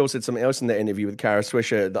subject, Phil said something else in the interview with Kara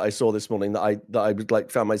Swisher that I saw this morning that I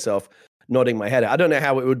found myself nodding my head. I don't know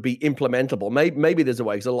how it would be implementable. Maybe there's a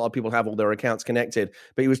way, because a lot of people have all their accounts connected.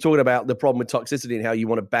 But he was talking about the problem with toxicity and how you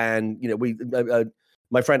want to ban.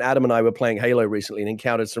 My friend Adam and I were playing Halo recently and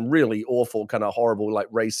encountered some really awful, kind of horrible, like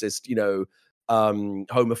racist,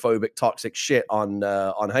 homophobic, toxic shit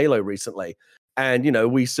on Halo recently.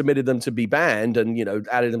 And we submitted them to be banned, and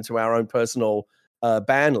added them to our own personal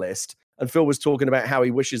ban list. And Phil was talking about how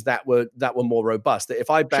he wishes that were more robust. That if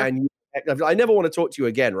I ban you, I never want to talk to you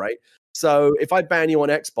again, right? So if I ban you on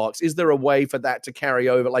Xbox, is there a way for that to carry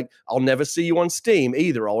over? Like, I'll never see you on Steam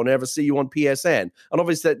either. I'll never see you on PSN. And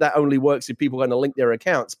obviously that only works if people are going to link their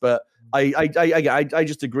accounts. But I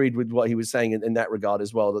just agreed with what he was saying in that regard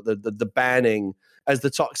as well, that the banning, as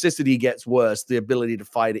the toxicity gets worse, the ability to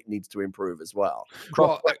fight it needs to improve as well.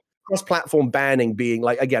 Cross-platform banning being,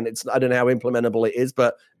 like, again, I don't know how implementable it is,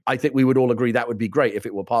 but I think we would all agree that would be great if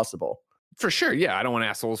it were possible. For sure, yeah. I don't want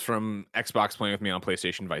assholes from Xbox playing with me on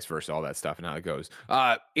PlayStation, vice versa, all that stuff, and how it goes.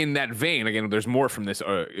 In that vein, again, there's more from this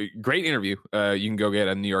great interview. You can go get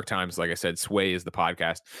a New York Times. Like I said, Sway is the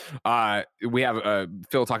podcast. We have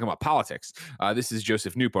Phil talking about politics. This is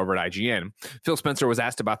Joseph Knoop over at IGN. Phil Spencer was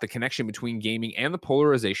asked about the connection between gaming and the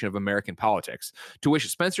polarization of American politics, to which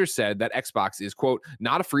Spencer said that Xbox is, quote,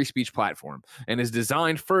 not a free speech platform and is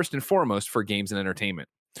designed first and foremost for games and entertainment.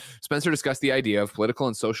 Spencer discussed the idea of political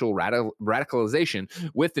and social radicalization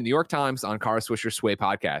with the New York Times on Kara Swisher's Sway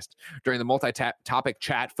podcast. During the multi-topic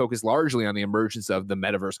chat focused largely on the emergence of the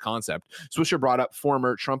metaverse concept, Swisher brought up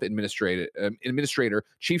former Trump administration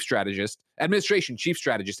chief strategist,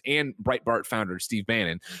 and Breitbart founder Steve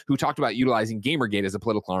Bannon, who talked about utilizing Gamergate as a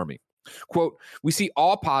political army. Quote, we see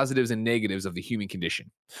all positives and negatives of the human condition.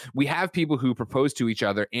 We have people who propose to each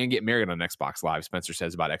other and get married on Xbox Live, Spencer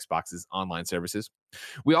says about Xbox's online services.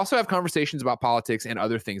 We also have conversations about politics and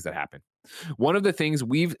other things that happen. One of the things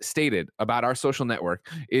we've stated about our social network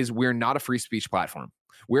is we're not a free speech platform.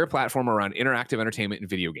 We're a platform around interactive entertainment and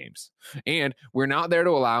video games. And we're not there to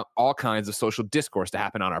allow all kinds of social discourse to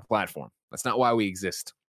happen on our platform. That's not why we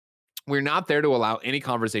exist. We're not there to allow any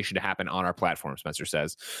conversation to happen on our platform, Spencer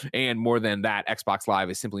says. And more than that, Xbox Live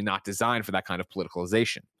is simply not designed for that kind of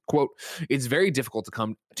politicalization. Quote, it's very difficult to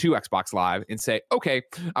come to Xbox Live and say, okay,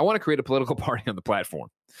 I want to create a political party on the platform.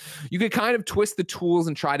 You could kind of twist the tools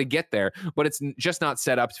and try to get there, but it's just not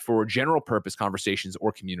set up for general purpose conversations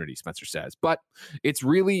or community, Spencer says. But it's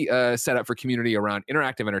really set up for community around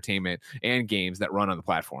interactive entertainment and games that run on the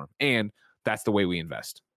platform. And that's the way we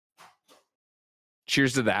invest.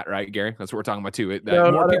 Cheers to that, right, Gary? That's what we're talking about too.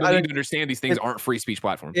 More people need to understand these things aren't free speech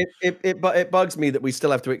platforms. It bugs me that we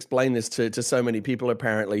still have to explain this to so many people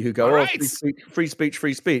apparently who go, free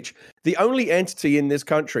speech. The only entity in this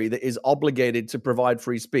country that is obligated to provide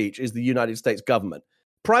free speech is the United States government.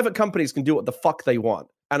 Private companies can do what the fuck they want,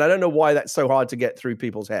 and I don't know why that's so hard to get through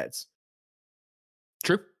people's heads.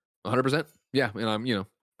 True, 100%. Yeah, and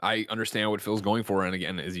I understand what Phil's going for, and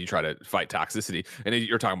again, as you try to fight toxicity, and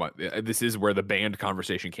you're talking about this is where the banned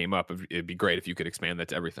conversation came up. It'd be great if you could expand that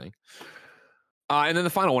to everything. And then the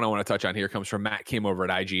final one I want to touch on here comes from Matt Kim over at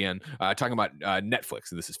IGN, talking about Netflix.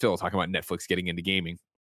 And this is Phil talking about Netflix getting into gaming.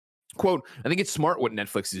 Quote, I think it's smart what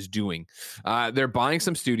Netflix is doing. They're buying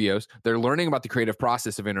some studios. They're learning about the creative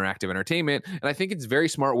process of interactive entertainment. And I think it's a very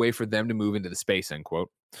smart way for them to move into the space, end quote.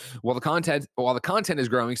 While the content is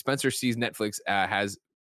growing, Spencer sees Netflix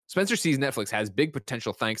has big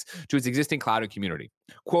potential thanks to its existing cloud and community.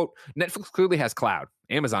 Quote, Netflix clearly has cloud.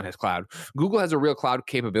 Amazon has cloud. Google has a real cloud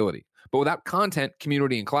capability. But without content,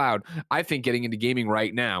 community, and cloud, I think getting into gaming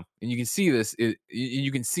right now, and you can see this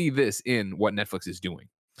in what Netflix is doing.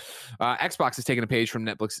 Xbox has taken a page from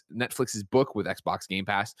Netflix's book with Xbox Game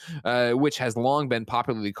Pass, which has long been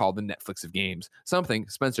popularly called the Netflix of games, something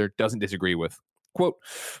Spencer doesn't disagree with. Quote,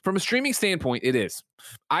 from a streaming standpoint, it is.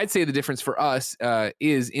 I'd say the difference for us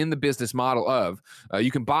is in the business model of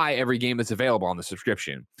you can buy every game that's available on the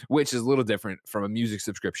subscription, which is a little different from a music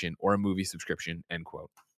subscription or a movie subscription, end quote.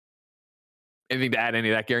 Anything to add any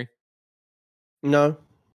of that, Gary? No.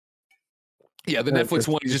 Yeah, the Netflix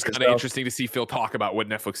one is just kind of interesting to see Phil talk about what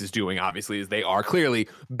Netflix is doing, obviously, as they are clearly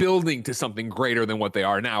building to something greater than what they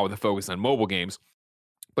are now with a focus on mobile games.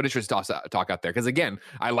 But it's just talk out there because, again,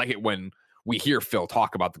 I like it when we hear Phil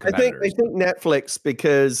talk about the competitors. I think Netflix,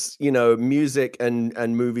 because music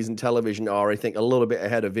and movies and television are, I think, a little bit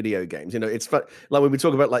ahead of video games. It's like when we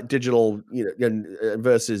talk about like digital,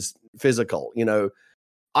 versus physical.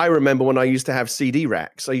 I remember when I used to have CD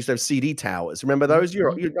racks. I used to have CD towers. Remember those?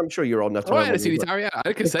 I'm sure you're old enough to. I had a CD tower. Yeah, I had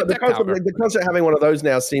a cassette deck tower. The concept of having one of those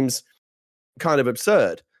now seems kind of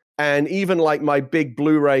absurd. And even like my big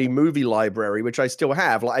Blu-ray movie library, which I still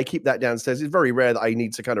have, like I keep that downstairs. It's very rare that I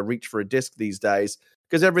need to kind of reach for a disc these days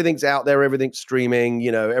because everything's out there, everything's streaming,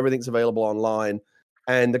 everything's available online.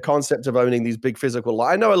 And the concept of owning these big physical,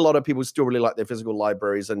 I know a lot of people still really like their physical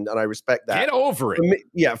libraries, and I respect that. Get over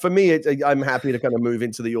it. For me, I'm happy to kind of move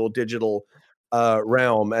into the all digital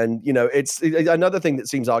realm. And it's another thing that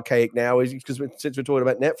seems archaic now is because since we're talking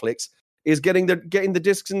about Netflix, is getting the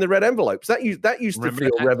discs in the red envelopes. That used to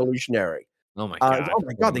feel revolutionary. Oh my god!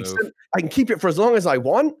 I can keep it for as long as I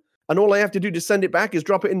want, and all I have to do to send it back is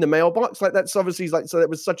drop it in the mailbox. Like that's obviously so that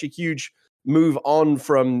was such a huge move on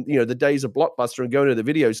from the days of Blockbuster and going to the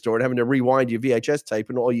video store and having to rewind your VHS tape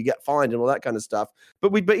and all you get fined and all that kind of stuff.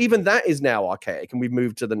 But even that is now archaic, and we've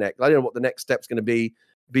moved to the next. I don't know what the next step's going to be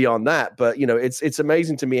beyond that, but it's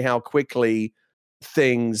amazing to me how quickly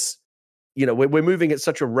things. We're moving at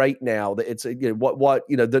such a rate now that it's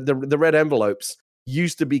the red envelopes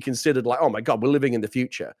used to be considered like, oh my god, we're living in the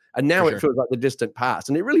future, and now it feels like the distant past,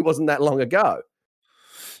 and it really wasn't that long ago.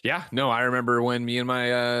 Yeah, no, I remember when me and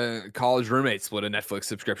my college roommate split a Netflix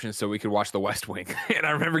subscription so we could watch The West Wing. And I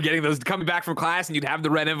remember getting those coming back from class, and you'd have the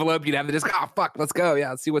red envelope, you'd have the disc. Oh, fuck, let's go. Yeah,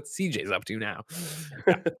 let's see what CJ's up to now.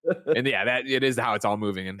 Yeah. And yeah, that it is how it's all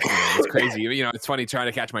moving. And it's crazy. It's funny trying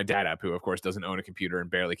to catch my dad up, who, of course, doesn't own a computer and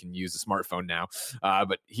barely can use a smartphone now.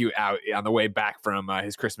 But he out on the way back from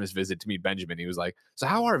his Christmas visit to meet Benjamin, he was like, so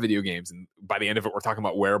how are video games? And by the end of it, we're talking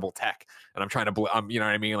about wearable tech. And I'm trying to, you know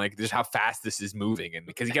what I mean? Like, just how fast this is moving. And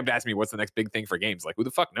because he kept asking me, what's the next big thing for games? Like, who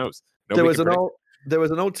the fuck knows? There was an old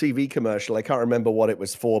TV commercial. I can't remember what it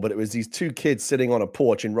was for, but it was these two kids sitting on a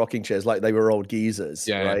porch in rocking chairs like they were old geezers,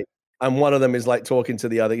 right? Yeah. And one of them is like talking to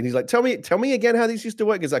the other, and he's like, tell me again how these used to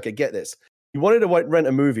work. Because I could get this. You wanted to rent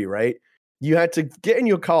a movie, right? You had to get in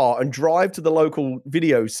your car and drive to the local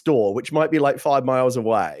video store, which might be like 5 miles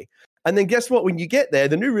away. And then guess what? When you get there,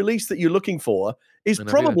 the new release that you're looking for is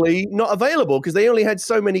probably not available because they only had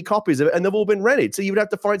so many copies of it and they've all been rented. So you would have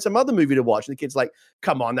to find some other movie to watch. And the kid's like,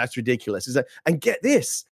 come on, that's ridiculous. And get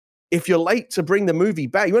this, if you're late to bring the movie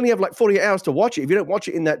back, you only have like 48 hours to watch it. If you don't watch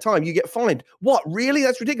it in that time, you get fined. What? Really?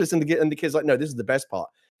 That's ridiculous. And the kid's like, no, this is the best part.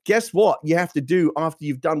 Guess what you have to do after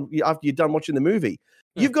you're done watching the movie?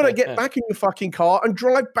 You've got to get back in your fucking car and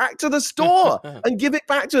drive back to the store and give it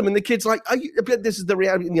back to them. And the kid's like, this is the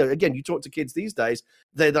reality. Again, you talk to kids these days,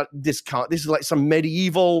 they're like, this is like some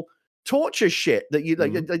medieval torture shit that you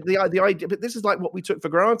like the idea, but this is like what we took for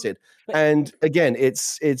granted. And again,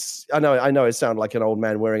 it's I know I sound like an old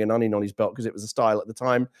man wearing an onion on his belt because it was a style at the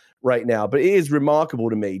time right now, but it is remarkable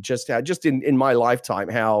to me just how in my lifetime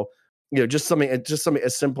how just something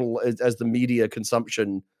as simple as the media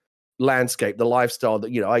consumption landscape, the lifestyle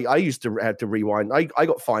that I used to have to rewind. I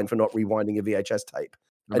got fined for not rewinding a VHS tape,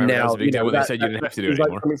 and now they said you didn't have to do it anymore.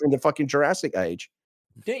 Like coming from the fucking Jurassic age.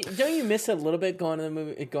 Don't you miss a little bit going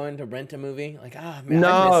to rent a movie? Like, man.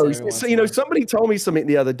 No, so somebody told me something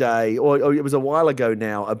the other day, or it was a while ago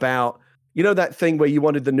now, about that thing where you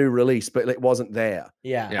wanted the new release, but it wasn't there.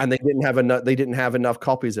 Yeah. And they didn't have enough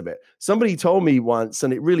copies of it. Somebody told me once,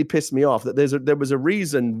 and it really pissed me off, that there was a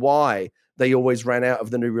reason why they always ran out of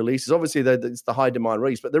the new releases. Obviously, it's the high demand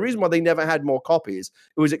release, but the reason why they never had more copies,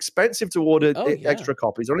 it was expensive to order extra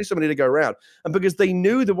copies, only so many to go around. And because they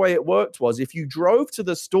knew the way it worked was if you drove to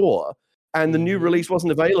the store and the new release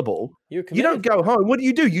wasn't available, you don't go home. What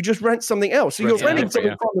do? You just rent something else. So you're renting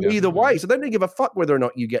something from them either way. So they don't give a fuck whether or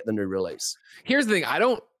not you get the new release. Here's the thing. I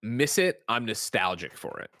don't miss it. I'm nostalgic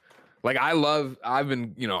for it. Like I've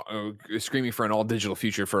been, screaming for an all digital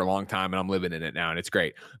future for a long time, and I'm living in it now, and it's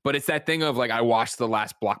great. But it's that thing of like, I watched the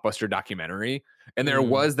last Blockbuster documentary, and there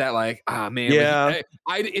was that like, man, yeah.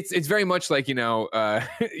 It's very much like,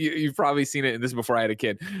 you've probably seen it. And this is before I had a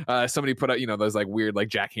kid. Somebody put out, those like weird, like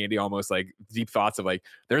Jack Handy, almost like deep thoughts of like,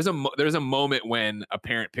 there's a moment when a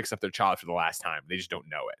parent picks up their child for the last time. They just don't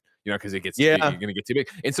know it. Because it gets you're going to get too big.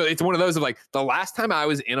 And so it's one of those of like, the last time I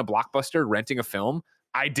was in a Blockbuster renting a film,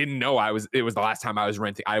 I didn't know it was the last time I was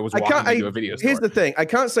renting. I was walking into a video store. Here's the thing. I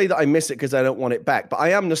can't say that I miss it because I don't want it back, but I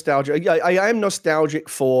am nostalgic. I am nostalgic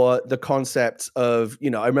for the concept of,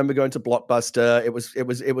 I remember going to Blockbuster.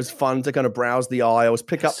 It was fun to kind of browse the aisles,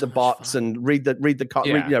 pick up the box and read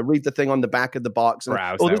the thing on the back of the box. And,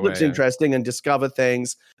 this looks interesting, and discover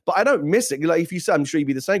things. But I don't miss it. Like if you said, I'm sure you'd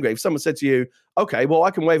be the same, Greg. If someone said to you, okay, well,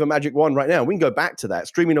 I can wave a magic wand right now. We can go back to that.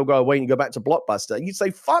 Streaming will go away and you go back to Blockbuster. You'd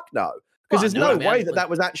say, fuck no. Because there's no way that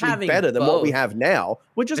was actually better than what we have now.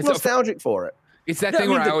 We're just nostalgic for it. It's that thing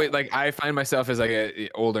where I find myself as I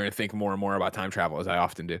get older and think more and more about time travel, as I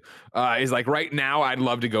often do. Is like right now, I'd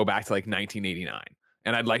love to go back to like 1989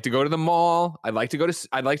 And I'd like to go to the mall. I'd like to go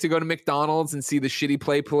to McDonald's and see the shitty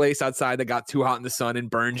play place outside that got too hot in the sun and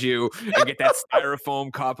burned you, and get that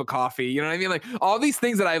styrofoam cup of coffee. You know what I mean? Like all these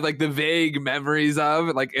things that I have like the vague memories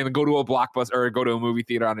of, like, and go to a Blockbuster or go to a movie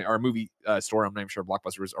theater or a movie store. I'm not even sure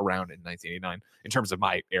Blockbuster was around in 1989 in terms of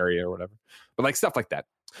my area or whatever, but like stuff like that.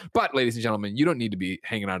 But ladies and gentlemen, you don't need to be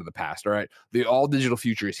hanging out of the past. All right. The all digital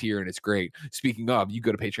future is here and it's great. Speaking of, you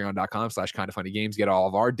go to patreon.com/kindoffunnygames, get all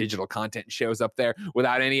of our digital content and shows up there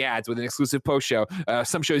without any ads, with an exclusive post show.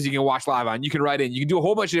 Some shows you can watch live on. You can write in. You can do a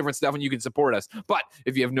whole bunch of different stuff and you can support us. But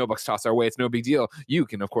if you have no bucks tossed our way, it's no big deal. You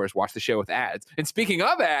can, of course, watch the show with ads. And speaking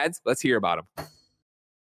of ads, let's hear about them.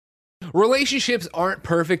 Relationships aren't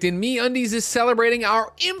perfect, and MeUndies is celebrating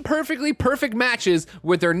our imperfectly perfect matches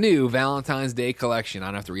with their new Valentine's Day collection. I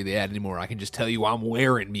don't have to read the ad anymore. I can just tell you I'm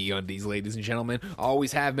wearing MeUndies, ladies and gentlemen.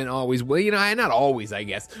 Always have been, always will. You know, not always, I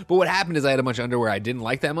guess. But what happened is I had a bunch of underwear I didn't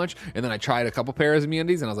like that much, and then I tried a couple pairs of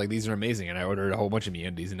MeUndies, and I was like, these are amazing. And I ordered a whole bunch of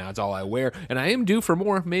MeUndies, and now it's all I wear. And I am due for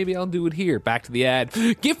more. Maybe I'll do it here. Back to the ad.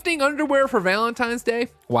 Gifting underwear for Valentine's Day?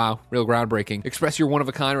 Wow, real groundbreaking. Express your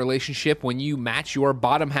one-of-a-kind relationship when you match your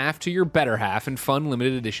bottom half to your better half in fun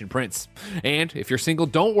limited edition prints. And if you're single,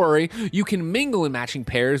 don't worry. You can mingle in matching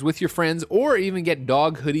pairs with your friends, or even get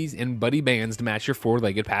dog hoodies and buddy bands to match your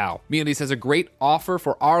four-legged pal. MeUndies has a great offer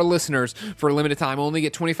for our listeners. For a limited time only,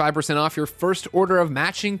 get 25% off your first order of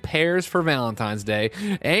matching pairs for Valentine's Day.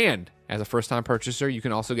 And as a first-time purchaser, you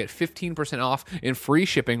can also get 15% off and free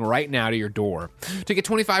shipping right now to your door. To get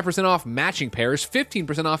 25% off matching pairs,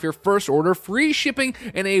 15% off your first order, free shipping,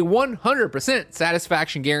 and a 100%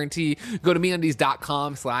 satisfaction guarantee, go to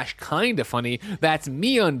MeUndies.com/kindafunny. That's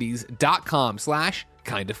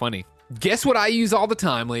MeUndies.com/kindafunny. Guess what I use all the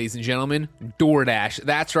time, ladies and gentlemen? DoorDash.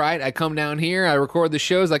 That's right. I come down here, I record the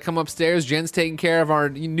shows, I come upstairs, Jen's taking care of our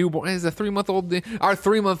newborn, is a 3-month-old, our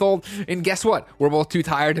 3-month-old, and guess what? We're both too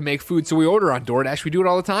tired to make food, so we order on DoorDash. We do it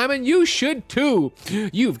all the time, and you should too.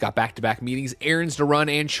 You've got back-to-back meetings, errands to run,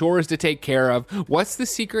 and chores to take care of. What's the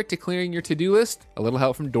secret to clearing your to-do list? A little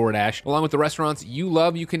help from DoorDash. Along with the restaurants you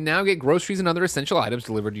love, you can now get groceries and other essential items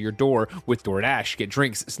delivered to your door with DoorDash. Get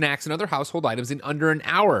drinks, snacks, and other household items in under an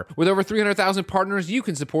hour. With over 300,000 partners, you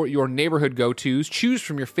can support your neighborhood go-tos. Choose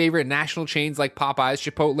from your favorite national chains like Popeyes,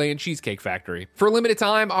 Chipotle, and Cheesecake Factory. For a limited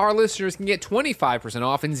time, our listeners can get 25%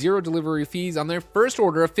 off and zero delivery fees on their first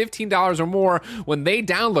order of $15 or more when they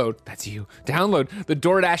download the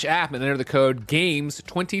DoorDash app and enter the code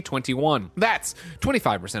GAMES2021. That's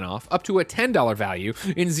 25% off, up to a $10 value,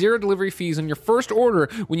 and zero delivery fees on your first order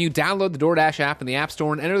when you download the DoorDash app in the App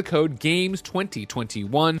Store and enter the code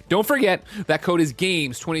GAMES2021. Don't forget, that code is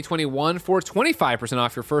GAMES2021 for 25%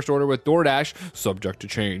 off your first order with DoorDash, subject to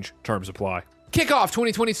change. Terms apply. Kick off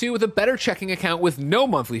 2022 with a better checking account with no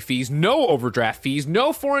monthly fees, no overdraft fees,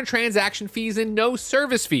 no foreign transaction fees, and no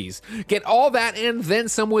service fees. Get all that and then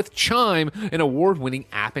some with Chime, an award-winning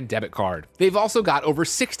app and debit card. They've also got over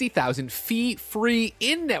 60,000 fee-free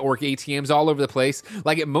in-network ATMs all over the place,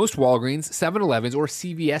 like at most Walgreens, 7-Elevens, or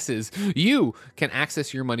CVS's. You can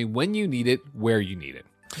access your money when you need it, where you need it.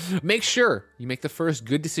 Make sure you make the first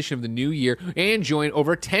good decision of the new year and join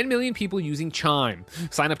over 10 million people using Chime.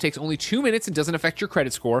 Sign up takes only 2 minutes and doesn't affect your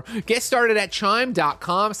credit score. Get started at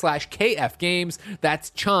chime.com/KFgames.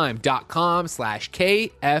 That's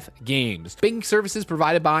chime.com/KFgames. Banking services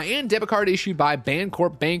provided by and debit card issued by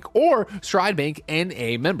Bancorp Bank or Stride Bank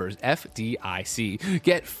NA, members FDIC.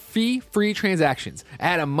 Get fee-free transactions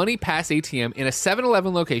at a MoneyPass ATM in a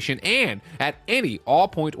 7-Eleven location and at any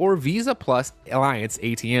Allpoint or Visa Plus Alliance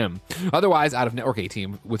ATM. Otherwise, out-of-network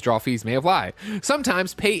ATM withdrawal fees may apply.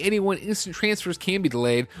 Sometimes pay anyone instant transfers can be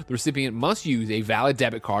delayed. The recipient must use a valid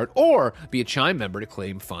debit card or be a Chime member to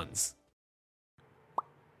claim funds.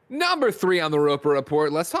 Number 3 on the Roper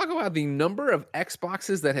Report, let's talk about the number of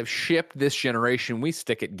Xboxes that have shipped this generation. We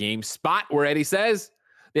stick at GameSpot, where Eddie says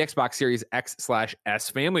the Xbox Series X/S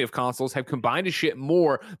family of consoles have combined to ship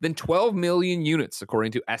more than 12 million units,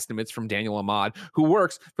 according to estimates from Daniel Ahmad, who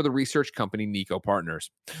works for the research company Nico Partners.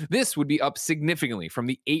 This would be up significantly from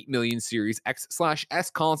the 8 million Series X/S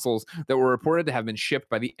consoles that were reported to have been shipped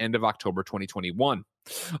by the end of October 2021.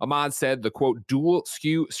 Ahmad said the, quote, dual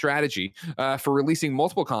SKU strategy for releasing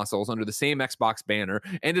multiple consoles under the same Xbox banner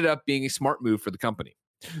ended up being a smart move for the company.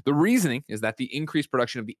 The reasoning is that the increased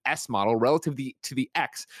production of the S model relative to the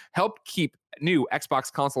X helped keep new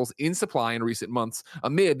Xbox consoles in supply in recent months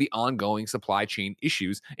amid the ongoing supply chain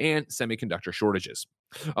issues and semiconductor shortages.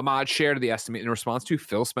 Ahmad shared the estimate in response to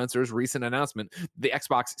Phil Spencer's recent announcement the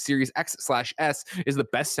Xbox Series X/S is the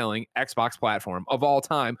best-selling Xbox platform of all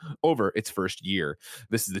time over its first year.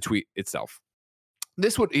 This is the tweet itself.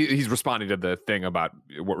 He's responding to the thing about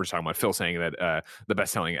what we're talking about, Phil saying that the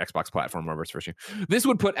best-selling Xbox platform over its first year. This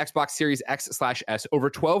would put Xbox Series X/S over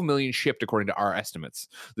 12 million shipped according to our estimates.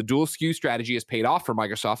 The dual SKU strategy has paid off for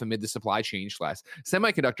Microsoft amid the supply chain /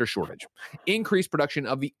 semiconductor shortage. Increased production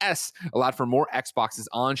of the S allowed for more Xboxes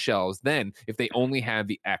on shelves than if they only had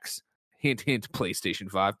the X. Hint, hint,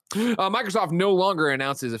 PlayStation 5. Microsoft no longer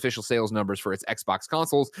announces official sales numbers for its Xbox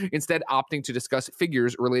consoles, instead opting to discuss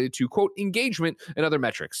figures related to, quote, engagement and other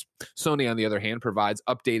metrics. Sony, on the other hand, provides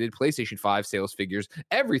updated PlayStation 5 sales figures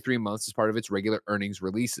every 3 months as part of its regular earnings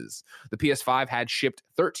releases. The PS5 had shipped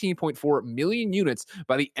 13.4 million units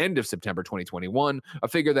by the end of September 2021, a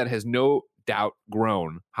figure that has no doubt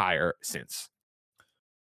grown higher since.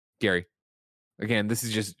 Gary. Again, this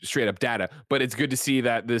is just straight up data, but it's good to see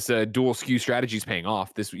that this dual SKU strategy is paying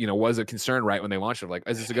off. This, was a concern right when they launched it. Like,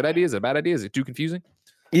 is this a good idea? Is it a bad idea? Is it too confusing?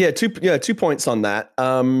 Yeah, 2 points on that.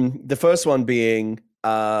 The first one being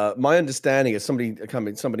my understanding is somebody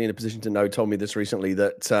in a position to know told me this recently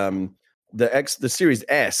that the Series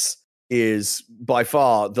S is by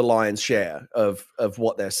far the lion's share of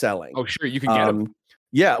what they're selling. Oh, sure, you can get them.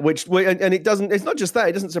 Yeah, and it's not just that.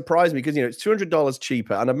 It doesn't surprise me because it's $200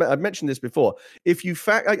 cheaper. And I've mentioned this before. If you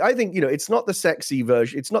I think it's not the sexy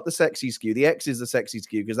version. It's not the sexy SKU. The X is the sexy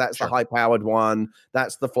SKU because that's the high-powered one.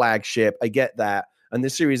 That's the flagship. I get that. And the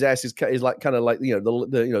Series S is like kind of like the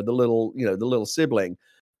little sibling.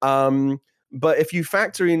 But if you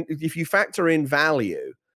factor in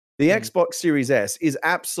value, the Xbox Series S is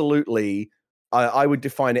absolutely, I would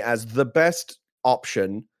define it as the best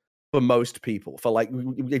option for most people. For like,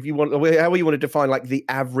 if you want, however you want to define like the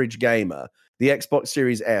average gamer, the Xbox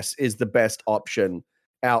Series S is the best option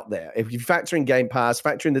out there. If you factor in Game Pass,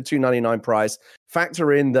 factor in the $299 price,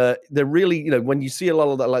 factor in the really, when you see a lot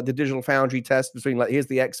of that, like the Digital Foundry test between like, here's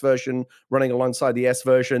the X version running alongside the S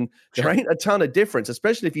version, there ain't a ton of difference,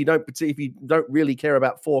 especially if you don't really care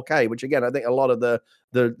about 4K, which again, I think a lot of the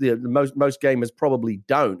most gamers probably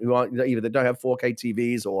don't, who aren't either they don't have 4K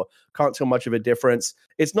TVs or can't tell much of a difference.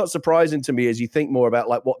 It's not surprising to me as you think more about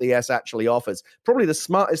like what the S actually offers. Probably the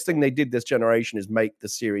smartest thing they did this generation is make the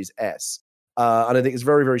Series S. And I think it's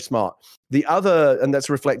very, very smart. The other, and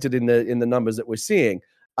that's reflected in the numbers that we're seeing.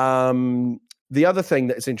 The other thing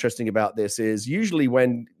that's interesting about this is usually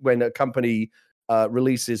when a company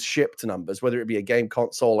releases shipped numbers, whether it be a game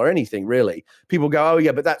console or anything really, people go, oh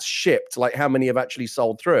yeah, but that's shipped. Like how many have actually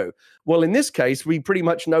sold through? Well, in this case, we pretty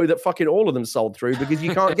much know that fucking all of them sold through because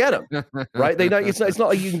you can't get them, right? They don't. It's not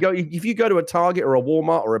like you can go if you go to a Target or a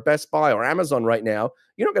Walmart or a Best Buy or Amazon right now,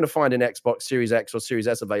 you're not going to find an Xbox Series X or Series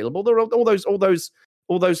S available. There are all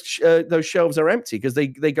those shelves are empty because they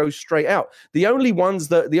go straight out. The only ones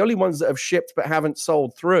that have shipped but haven't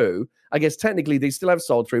sold through, I guess technically they still have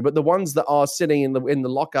sold through, but the ones that are sitting in the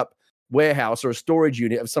lockup warehouse or a storage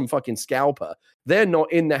unit of some fucking scalper, they're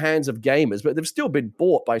not in the hands of gamers, but they've still been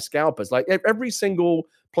bought by scalpers. Like every single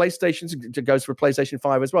PlayStation, it goes for PlayStation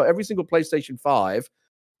 5 as well. Every single PlayStation 5,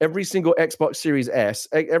 every single Xbox Series S,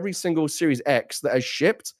 every single Series X that has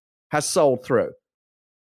shipped has sold through.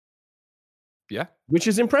 Yeah. Which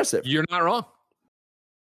is impressive. You're not wrong.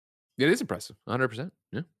 It is impressive. 100%.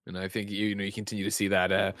 Yeah. And I think, you continue to see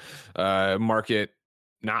that market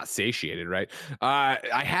not satiated, right?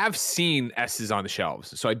 I have seen S's on the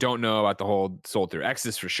shelves, so I don't know about the whole sold through.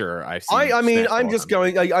 X's for sure. I've seen. I'm just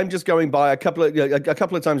going by a couple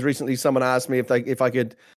of times recently. Someone asked me if I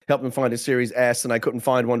could help them find a Series S, and I couldn't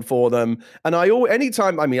find one for them. And I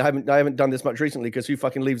haven't done this much recently because who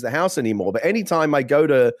fucking leaves the house anymore? But anytime I go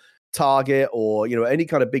to Target or any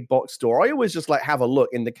kind of big box store, I always just like have a look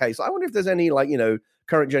in the case. I wonder if there's any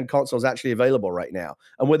current gen consoles actually available right now,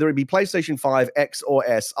 and whether it be PlayStation 5, X or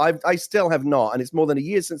S. I still have not, and it's more than a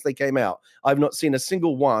year since they came out. I've not seen a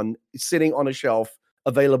single one sitting on a shelf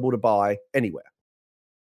available to buy anywhere.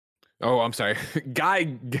 Oh, I'm sorry.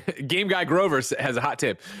 Game Guy Grover has a hot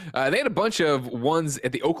tip. They had a bunch of ones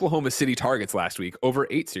at the Oklahoma City Targets last week, over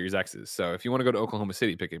 8 Series X's. So if you want to go to Oklahoma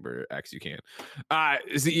City, pick up your X, you can.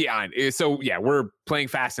 So we're playing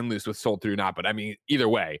fast and loose with sold through not, but I mean, either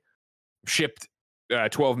way, shipped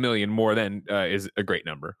 12 million more than is a great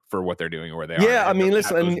number for what they're doing or where they are. Yeah, I mean,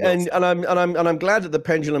 listen, and I'm glad that the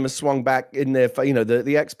pendulum has swung back in there. For, the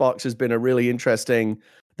Xbox has been a really interesting.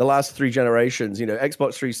 The last 3 generations,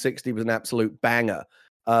 Xbox 360 was an absolute banger.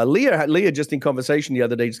 Leah just in conversation the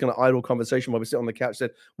other day, just kind of idle conversation while we sit on the couch,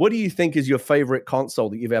 said, "What do you think is your favorite console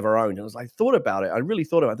that you've ever owned?" And I thought about it. I really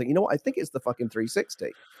thought about it. I think, you know what? I think it's the fucking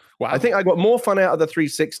 360. Wow. I think I got more fun out of the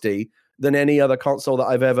 360 than any other console that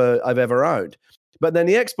I've ever owned. But then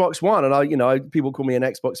the Xbox One, and people call me an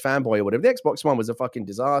Xbox fanboy or whatever. The Xbox One was a fucking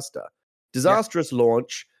disaster. Disastrous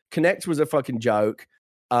launch. Kinect was a fucking joke.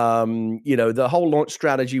 The whole launch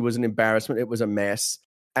strategy was an embarrassment. It was a mess.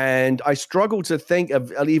 And I struggle to think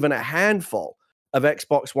of even a handful of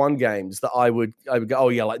Xbox One games that I would go, oh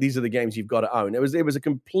yeah, like these are the games you've got to own. It was a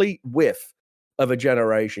complete whiff of a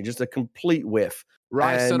generation, just a complete whiff.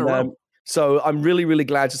 Rise in a row. So I'm really, really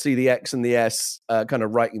glad to see the X and the S kind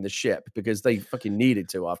of righting the ship, because they fucking needed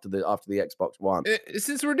to after the Xbox One.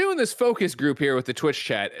 Since we're doing this focus group here with the Twitch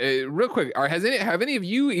chat, real quick, have any of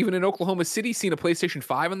you, even in Oklahoma City, seen a PlayStation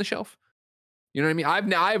 5 on the shelf? You know what I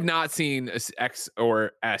mean? I have not seen X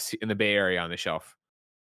or S in the Bay Area on the shelf.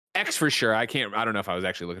 X for sure. I don't know if I was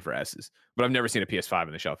actually looking for S's, but I've never seen a PS5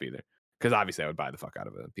 on the shelf either. Because obviously I would buy the fuck out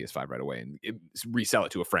of a PS5 right away and resell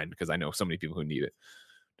it to a friend, because I know so many people who need it.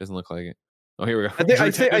 Doesn't look like it. Oh, here we go.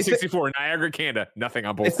 I think 64 Niagara, Canada. Nothing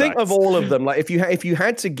on both sides. I think of all of them, like if you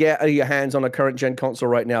had to get your hands on a current gen console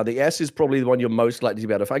right now, the S is probably the one you're most likely to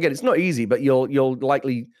be able to find. Again, it's not easy, but you'll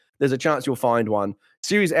likely, there's a chance you'll find one.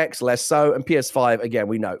 Series X less so, and PS5 again,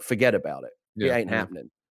 we know, forget about it. It ain't happening.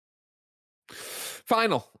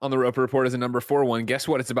 Final on the Roper Report is a number 4 Guess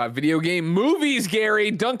what? It's about video game movies, Gary.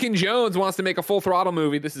 Duncan Jones wants to make a Full Throttle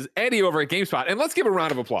movie. This is Eddie over at GameSpot. And let's give a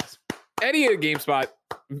round of applause. Eddie at GameSpot,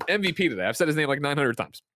 MVP today. I've said his name like 900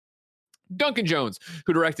 times. Duncan Jones,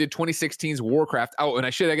 who directed 2016's Warcraft. Oh, and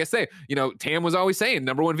I guess say, Tam was always saying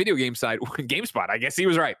number 1 video game site, GameSpot. I guess he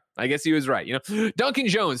was right. Duncan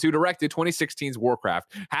Jones, who directed 2016's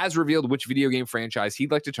Warcraft, has revealed which video game franchise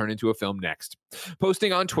he'd like to turn into a film next.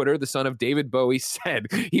 Posting on Twitter, the son of David Bowie said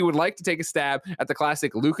he would like to take a stab at the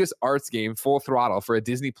classic LucasArts game Full Throttle for a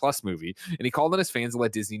Disney Plus movie, and he called on his fans to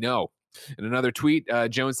let Disney know. In another tweet,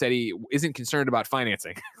 Jones said he isn't concerned about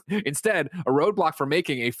financing. Instead, a roadblock for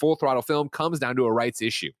making a Full Throttle film comes down to a rights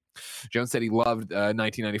issue. Jones said he loved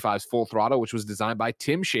 1995's Full Throttle, which was designed by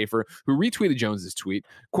Tim Schafer, who retweeted Jones's tweet.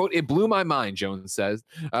 Quote, "It blew my mind," Jones says.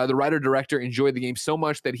 The writer-director enjoyed the game so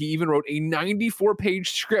much that he even wrote a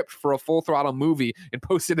 94-page script for a Full Throttle movie and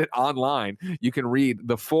posted it online. You can read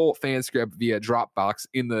the full fan script via Dropbox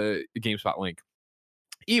in the GameSpot link.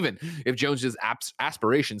 Even if Jones's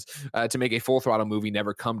aspirations to make a Full Throttle movie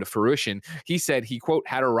never come to fruition, he said he, quote,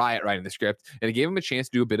 had a riot writing the script, and it gave him a chance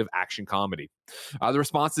to do a bit of action comedy. The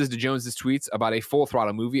responses to Jones's tweets about a Full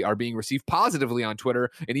Throttle movie are being received positively on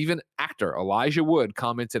Twitter, and even actor Elijah Wood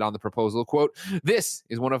commented on the proposal, quote, This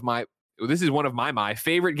is one of my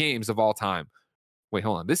favorite games of all time. Wait,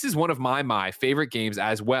 hold on. This is one of my favorite games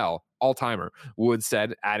as well, all-timer, Wood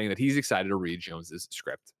said, adding that he's excited to read Jones's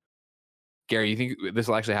script. Gary, you think this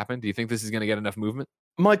will actually happen? Do you think this is going to get enough movement?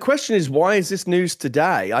 My question is, why is this news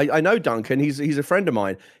today? I know Duncan. He's a friend of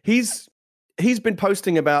mine. He's been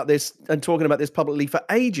posting about this and talking about this publicly for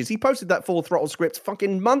ages. He posted that Full Throttle script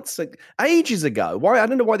fucking ages ago. Why? I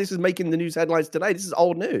don't know why this is making the news headlines today. This is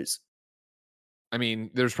old news. I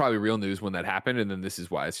mean, there's probably real news when that happened, and then this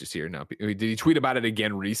is why it's just here now. Did he tweet about it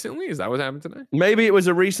again recently? Is that what happened today? Maybe it was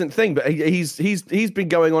a recent thing, but he's been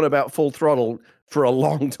going on about Full Throttle for a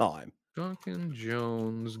long time. Duncan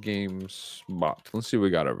Jones GameSpot. Let's see what we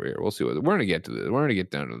got over here. We'll see what we're gonna get to this. We're gonna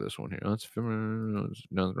get down to this one here. Let's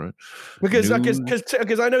right because I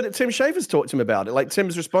know that Tim Schafer's talked to him about it. Like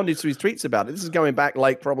Tim's responded to his tweets about it. This is going back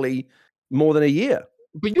like probably more than a year.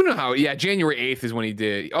 But you know how, January 8th is when he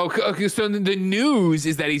did. Okay, so the news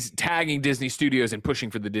is that he's tagging Disney Studios and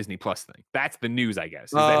pushing for the Disney Plus thing. That's the news, I guess.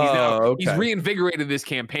 Is that he's reinvigorated this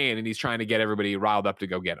campaign and he's trying to get everybody riled up to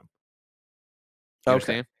go get him. You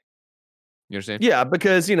understand? You understand? Yeah,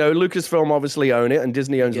 because Lucasfilm obviously own it, and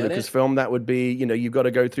Disney owns Lucasfilm. That would be, you've got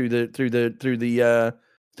to go through the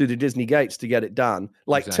Disney gates to get it done.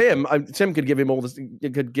 Like exactly. Tim could give him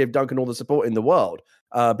could give Duncan all the support in the world,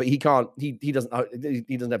 but he can't. He doesn't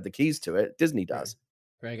have the keys to it. Disney does.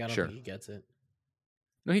 Greg, I don't think he gets it.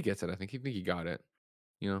 No, he gets it. I think he got it.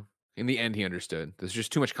 In the end, he understood. There's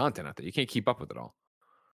just too much content out there. You can't keep up with it all.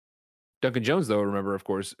 Duncan Jones, though, remember, of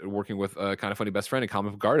course, working with a kind of funny best friend and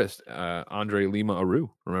comic book artist, Andre Lima Aru.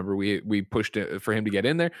 Remember, we pushed it for him to get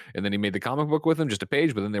in there, and then he made the comic book with him, just a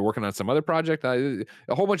page, but then they're working on some other project. A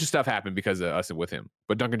whole bunch of stuff happened because of us and with him.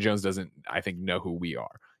 But Duncan Jones doesn't, I think, know who we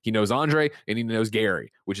are. He knows Andre, and he knows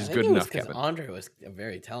Gary, which is good enough, Kevin. Andre was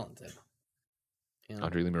very talented.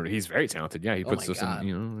 Andre Lima Aru, he's very talented. Yeah, he puts us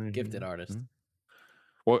in, gifted artist. Mm-hmm.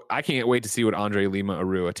 Well, I can't wait to see what Andre Lima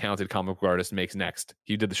Aru, a talented comic book artist, makes next.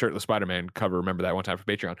 He did the shirtless Spider-Man cover. Remember that one time for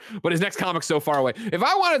Patreon. But his next comic's so far away. If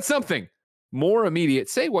I wanted something more immediate,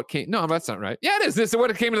 say what came. No, that's not right. Yeah, it is. This is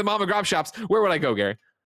what came to the mom and grab shops. Where would I go, Gary?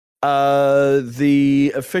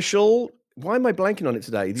 The official. Why am I blanking on it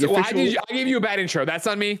today? I gave you a bad intro. That's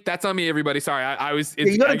on me. That's on me, everybody. Sorry, I was.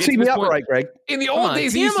 You got to team me up right, Greg. In the old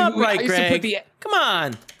days, I used to put the. Come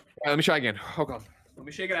on. Let me try again. Hold on. Let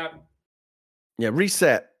me shake it out. Yeah,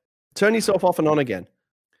 reset. Turn yourself off and on again.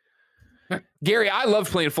 Gary, I loved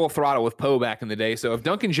playing Full Throttle with Poe back in the day. So if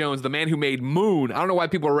Duncan Jones, the man who made Moon, I don't know why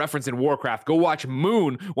people are referencing Warcraft, go watch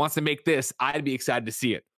Moon, wants to make this, I'd be excited to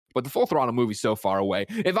see it. But the Full Throttle movie's so far away.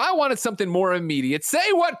 If I wanted something more immediate,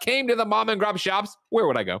 say what came to the mom and grub shops, where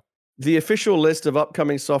would I go? The official list of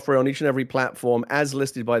upcoming software on each and every platform, as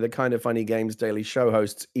listed by the Kind of Funny Games daily show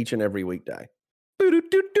hosts each and every weekday.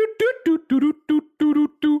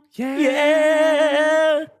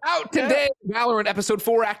 Yeah. Out today, Valorant Episode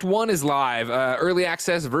 4 Act 1 is live. Early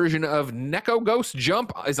access version of Neko Ghost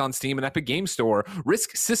Jump is on Steam and Epic Game Store.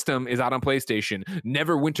 Risk System is out on PlayStation.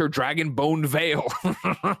 Neverwinter Dragon Bone Veil.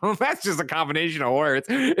 That's just a combination of words.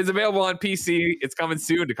 It's available on PC. It's coming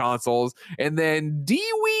soon to consoles. And then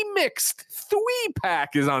Dewey Mixed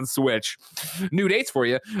 3-pack is on Switch. New dates for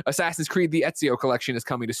you. Assassin's Creed The Ezio Collection is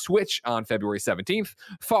coming to Switch on February 17th.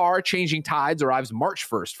 Far Changing Tides arrives March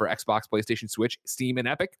 1st for Xbox, PlayStation, Switch, Steam, and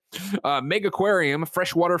Epic. Mega Aquarium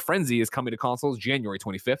Freshwater Frenzy is coming to consoles January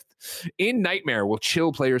 25th. In Nightmare will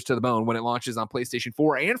chill players to the bone when it launches on PlayStation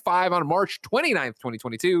 4 and 5 on March 29th,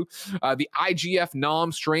 2022. The IGF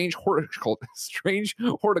Nom Strange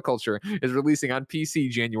Horticulture is releasing on PC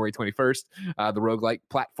January 21st. The roguelike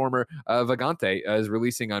platformer Vagante is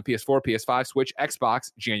releasing on PS4, PS5, Switch,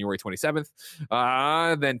 Xbox January 27th.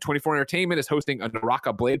 Then 24 Entertainment is hosting a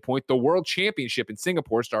Naraka Blade Point, the World Championship in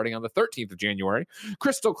Singapore, starting on the 13th of January.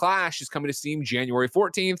 Crystal Clash is coming to Steam January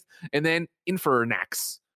 14th. And then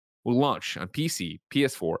Infernax will launch on PC,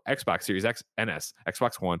 PS4, Xbox Series X, NS,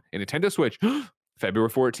 Xbox One, and Nintendo Switch February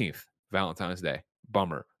 14th, Valentine's Day.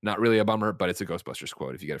 Bummer. Not really a bummer, but it's a Ghostbusters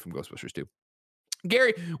quote if you get it from Ghostbusters 2.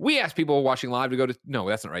 Gary, we asked people watching live to go to... No,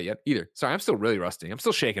 that's not right yet either. Sorry, I'm still really rusty. I'm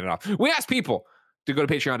still shaking it off. We asked people to go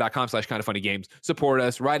to patreon.com/kindoffunnygames, support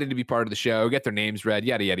us, write in to be part of the show, get their names read,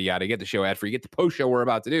 yada, yada, yada, get the show ad free, get the post show we're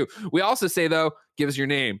about to do. We also say, though, give us your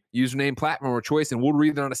name, username, platform of choice, and we'll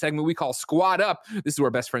read it on a segment we call Squad Up. This is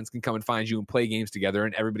where best friends can come and find you and play games together,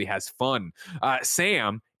 and everybody has fun.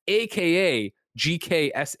 Sam, a.k.a.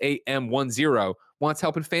 GKSAM10, wants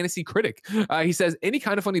help in Fantasy Critic. He says, any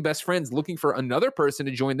Kind of Funny best friends looking for another person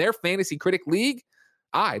to join their Fantasy Critic League?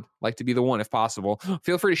 I'd like to be the one if possible.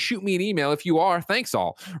 Feel free to shoot me an email if you are. Thanks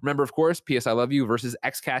all. Remember, of course, PS I Love You versus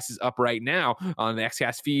XCast is up right now on the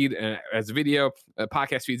XCast feed as a video,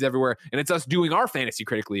 podcast feeds everywhere. And it's us doing our Fantasy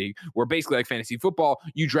Critic League, where basically like fantasy football,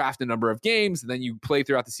 you draft a number of games, and then you play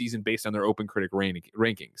throughout the season based on their open critic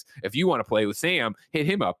rankings. If you want to play with Sam, hit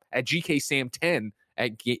him up at gksam10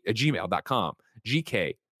 at gmail.com.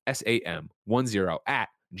 GKSAM10 at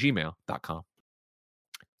gmail.com.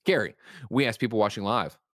 Gary, we asked people watching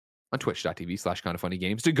live on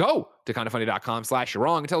twitch.tv/kindoffunnygames to go to kindoffunny.com/you're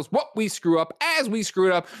wrong and tell us what we screw up as we screw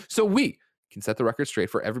it up so we can set the record straight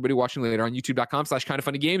for everybody watching later on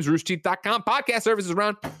youtube.com/kindoffunnygames, roosterteeth.com, podcast services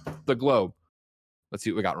around the globe. Let's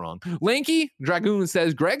see what we got wrong. Lanky Dragoon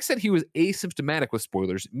says, Greg said he was asymptomatic with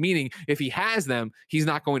spoilers, meaning if he has them, he's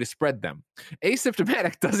not going to spread them.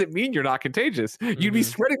 Asymptomatic doesn't mean you're not contagious. You'd be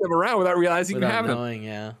spreading them around without realizing you have them.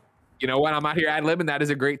 Yeah. You know what? I'm out here ad-libbing. That is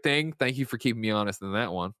a great thing. Thank you for keeping me honest in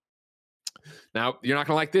that one. Now, you're not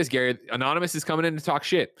going to like this, Gary. Anonymous is coming in to talk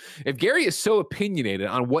shit. If Gary is so opinionated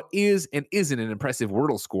on what is and isn't an impressive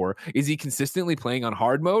Wordle score, is he consistently playing on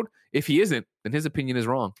hard mode? If he isn't, then his opinion is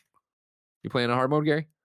wrong. You playing on hard mode, Gary?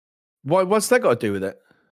 What's that got to do with it?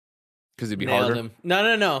 Because it'd be Nailed harder. him.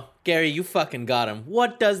 No. Gary, you fucking got him.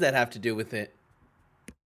 What does that have to do with it?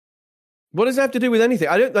 What does that have to do with anything?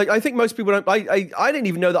 I think most people don't. I didn't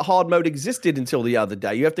even know that hard mode existed until the other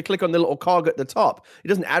day. You have to click on the little cog at the top. It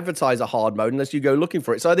doesn't advertise a hard mode unless you go looking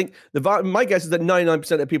for it. So I think my guess is that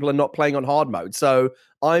 99% of people are not playing on hard mode. So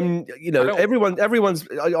everyone's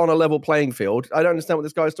on a level playing field. I don't understand what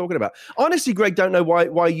this guy is talking about. Honestly, Greg, don't know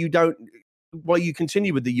why you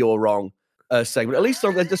continue with the "you're wrong" segment. At least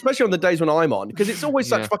especially on the days when I'm on, because it's always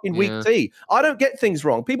such fucking weak tea. I don't get things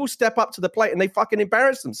wrong. People step up to the plate and they fucking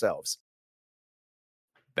embarrass themselves.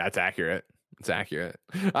 That's accurate. It's accurate.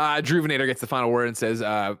 Druvenator gets the final word and says,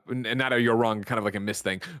 and not a "you're wrong," kind of like a miss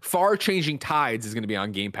thing. Far Changing Tides is going to be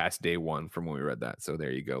on Game Pass day one from when we read that. So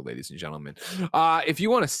there you go, ladies and gentlemen. If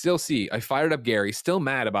you want to still see a fired up Gary still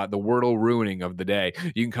mad about the Wordle ruining of the day,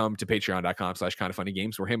 you can come to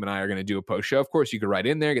patreon.com/kindoffunnygames, where him and I are going to do a post show. Of course, you can write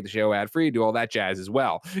in there, get the show ad free, do all that jazz as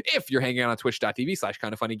well. If you're hanging out on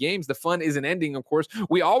twitch.tv/kindoffunnygames, the fun isn't ending. Of course,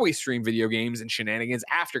 we always stream video games and shenanigans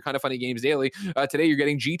after Kind of Funny Games Daily. Today, you're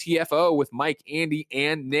getting GTFO with Mike, Andy,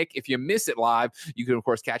 and Nick. If you miss it live, you can, of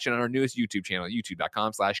course, catch it on our newest YouTube channel,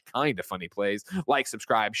 youtube.com/kindoffunnyplays. Like,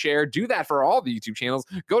 subscribe, share. Do that for all the YouTube channels.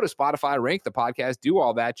 Go to Spotify, rank the podcast, do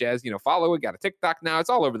all that jazz. Follow it. Got a TikTok now. It's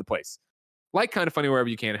all over the place. Like Kind of Funny wherever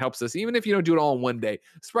you can. It helps us. Even if you don't do it all in one day,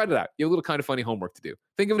 spread it out. You have a little Kind of Funny homework to do.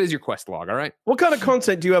 Think of it as your quest log, all right? What kind of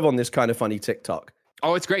content do you have on this Kind of Funny TikTok?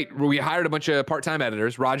 Oh, it's great. We hired a bunch of part-time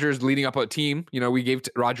editors. Roger's leading up a team. We gave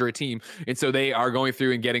Roger a team. And so they are going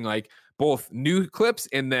through and getting like both new clips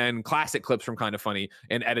and then classic clips from Kind of Funny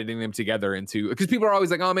and editing them together into, because people are always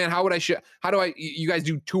like, oh man, you guys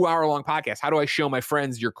do 2-hour-long podcasts. How do I show my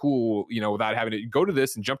friends you're cool, without having to go to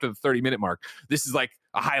this and jump to the 30-minute mark? This is like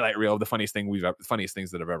a highlight reel of the funniest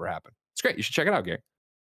things that have ever happened. It's great. You should check it out, Gary.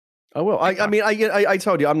 I will. I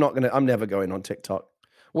told you, I'm never going on TikTok.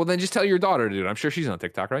 Well, then just tell your daughter to do it. I'm sure she's on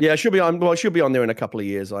TikTok, right? Yeah, she'll be on. Well, she'll be on there in a couple of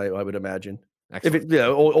years, I would imagine. Excellent. If it,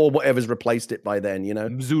 or whatever's replaced it by then,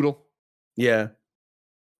 Zoodle. Yeah.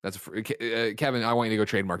 That's Kevin. I want you to go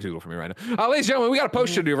trademark Zoodle for me right now. Ladies and gentlemen, we got a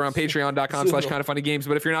post to do over on patreon.com/kindoffunnygames.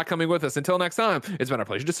 But if you're not coming with us, until next time, it's been our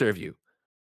pleasure to serve you.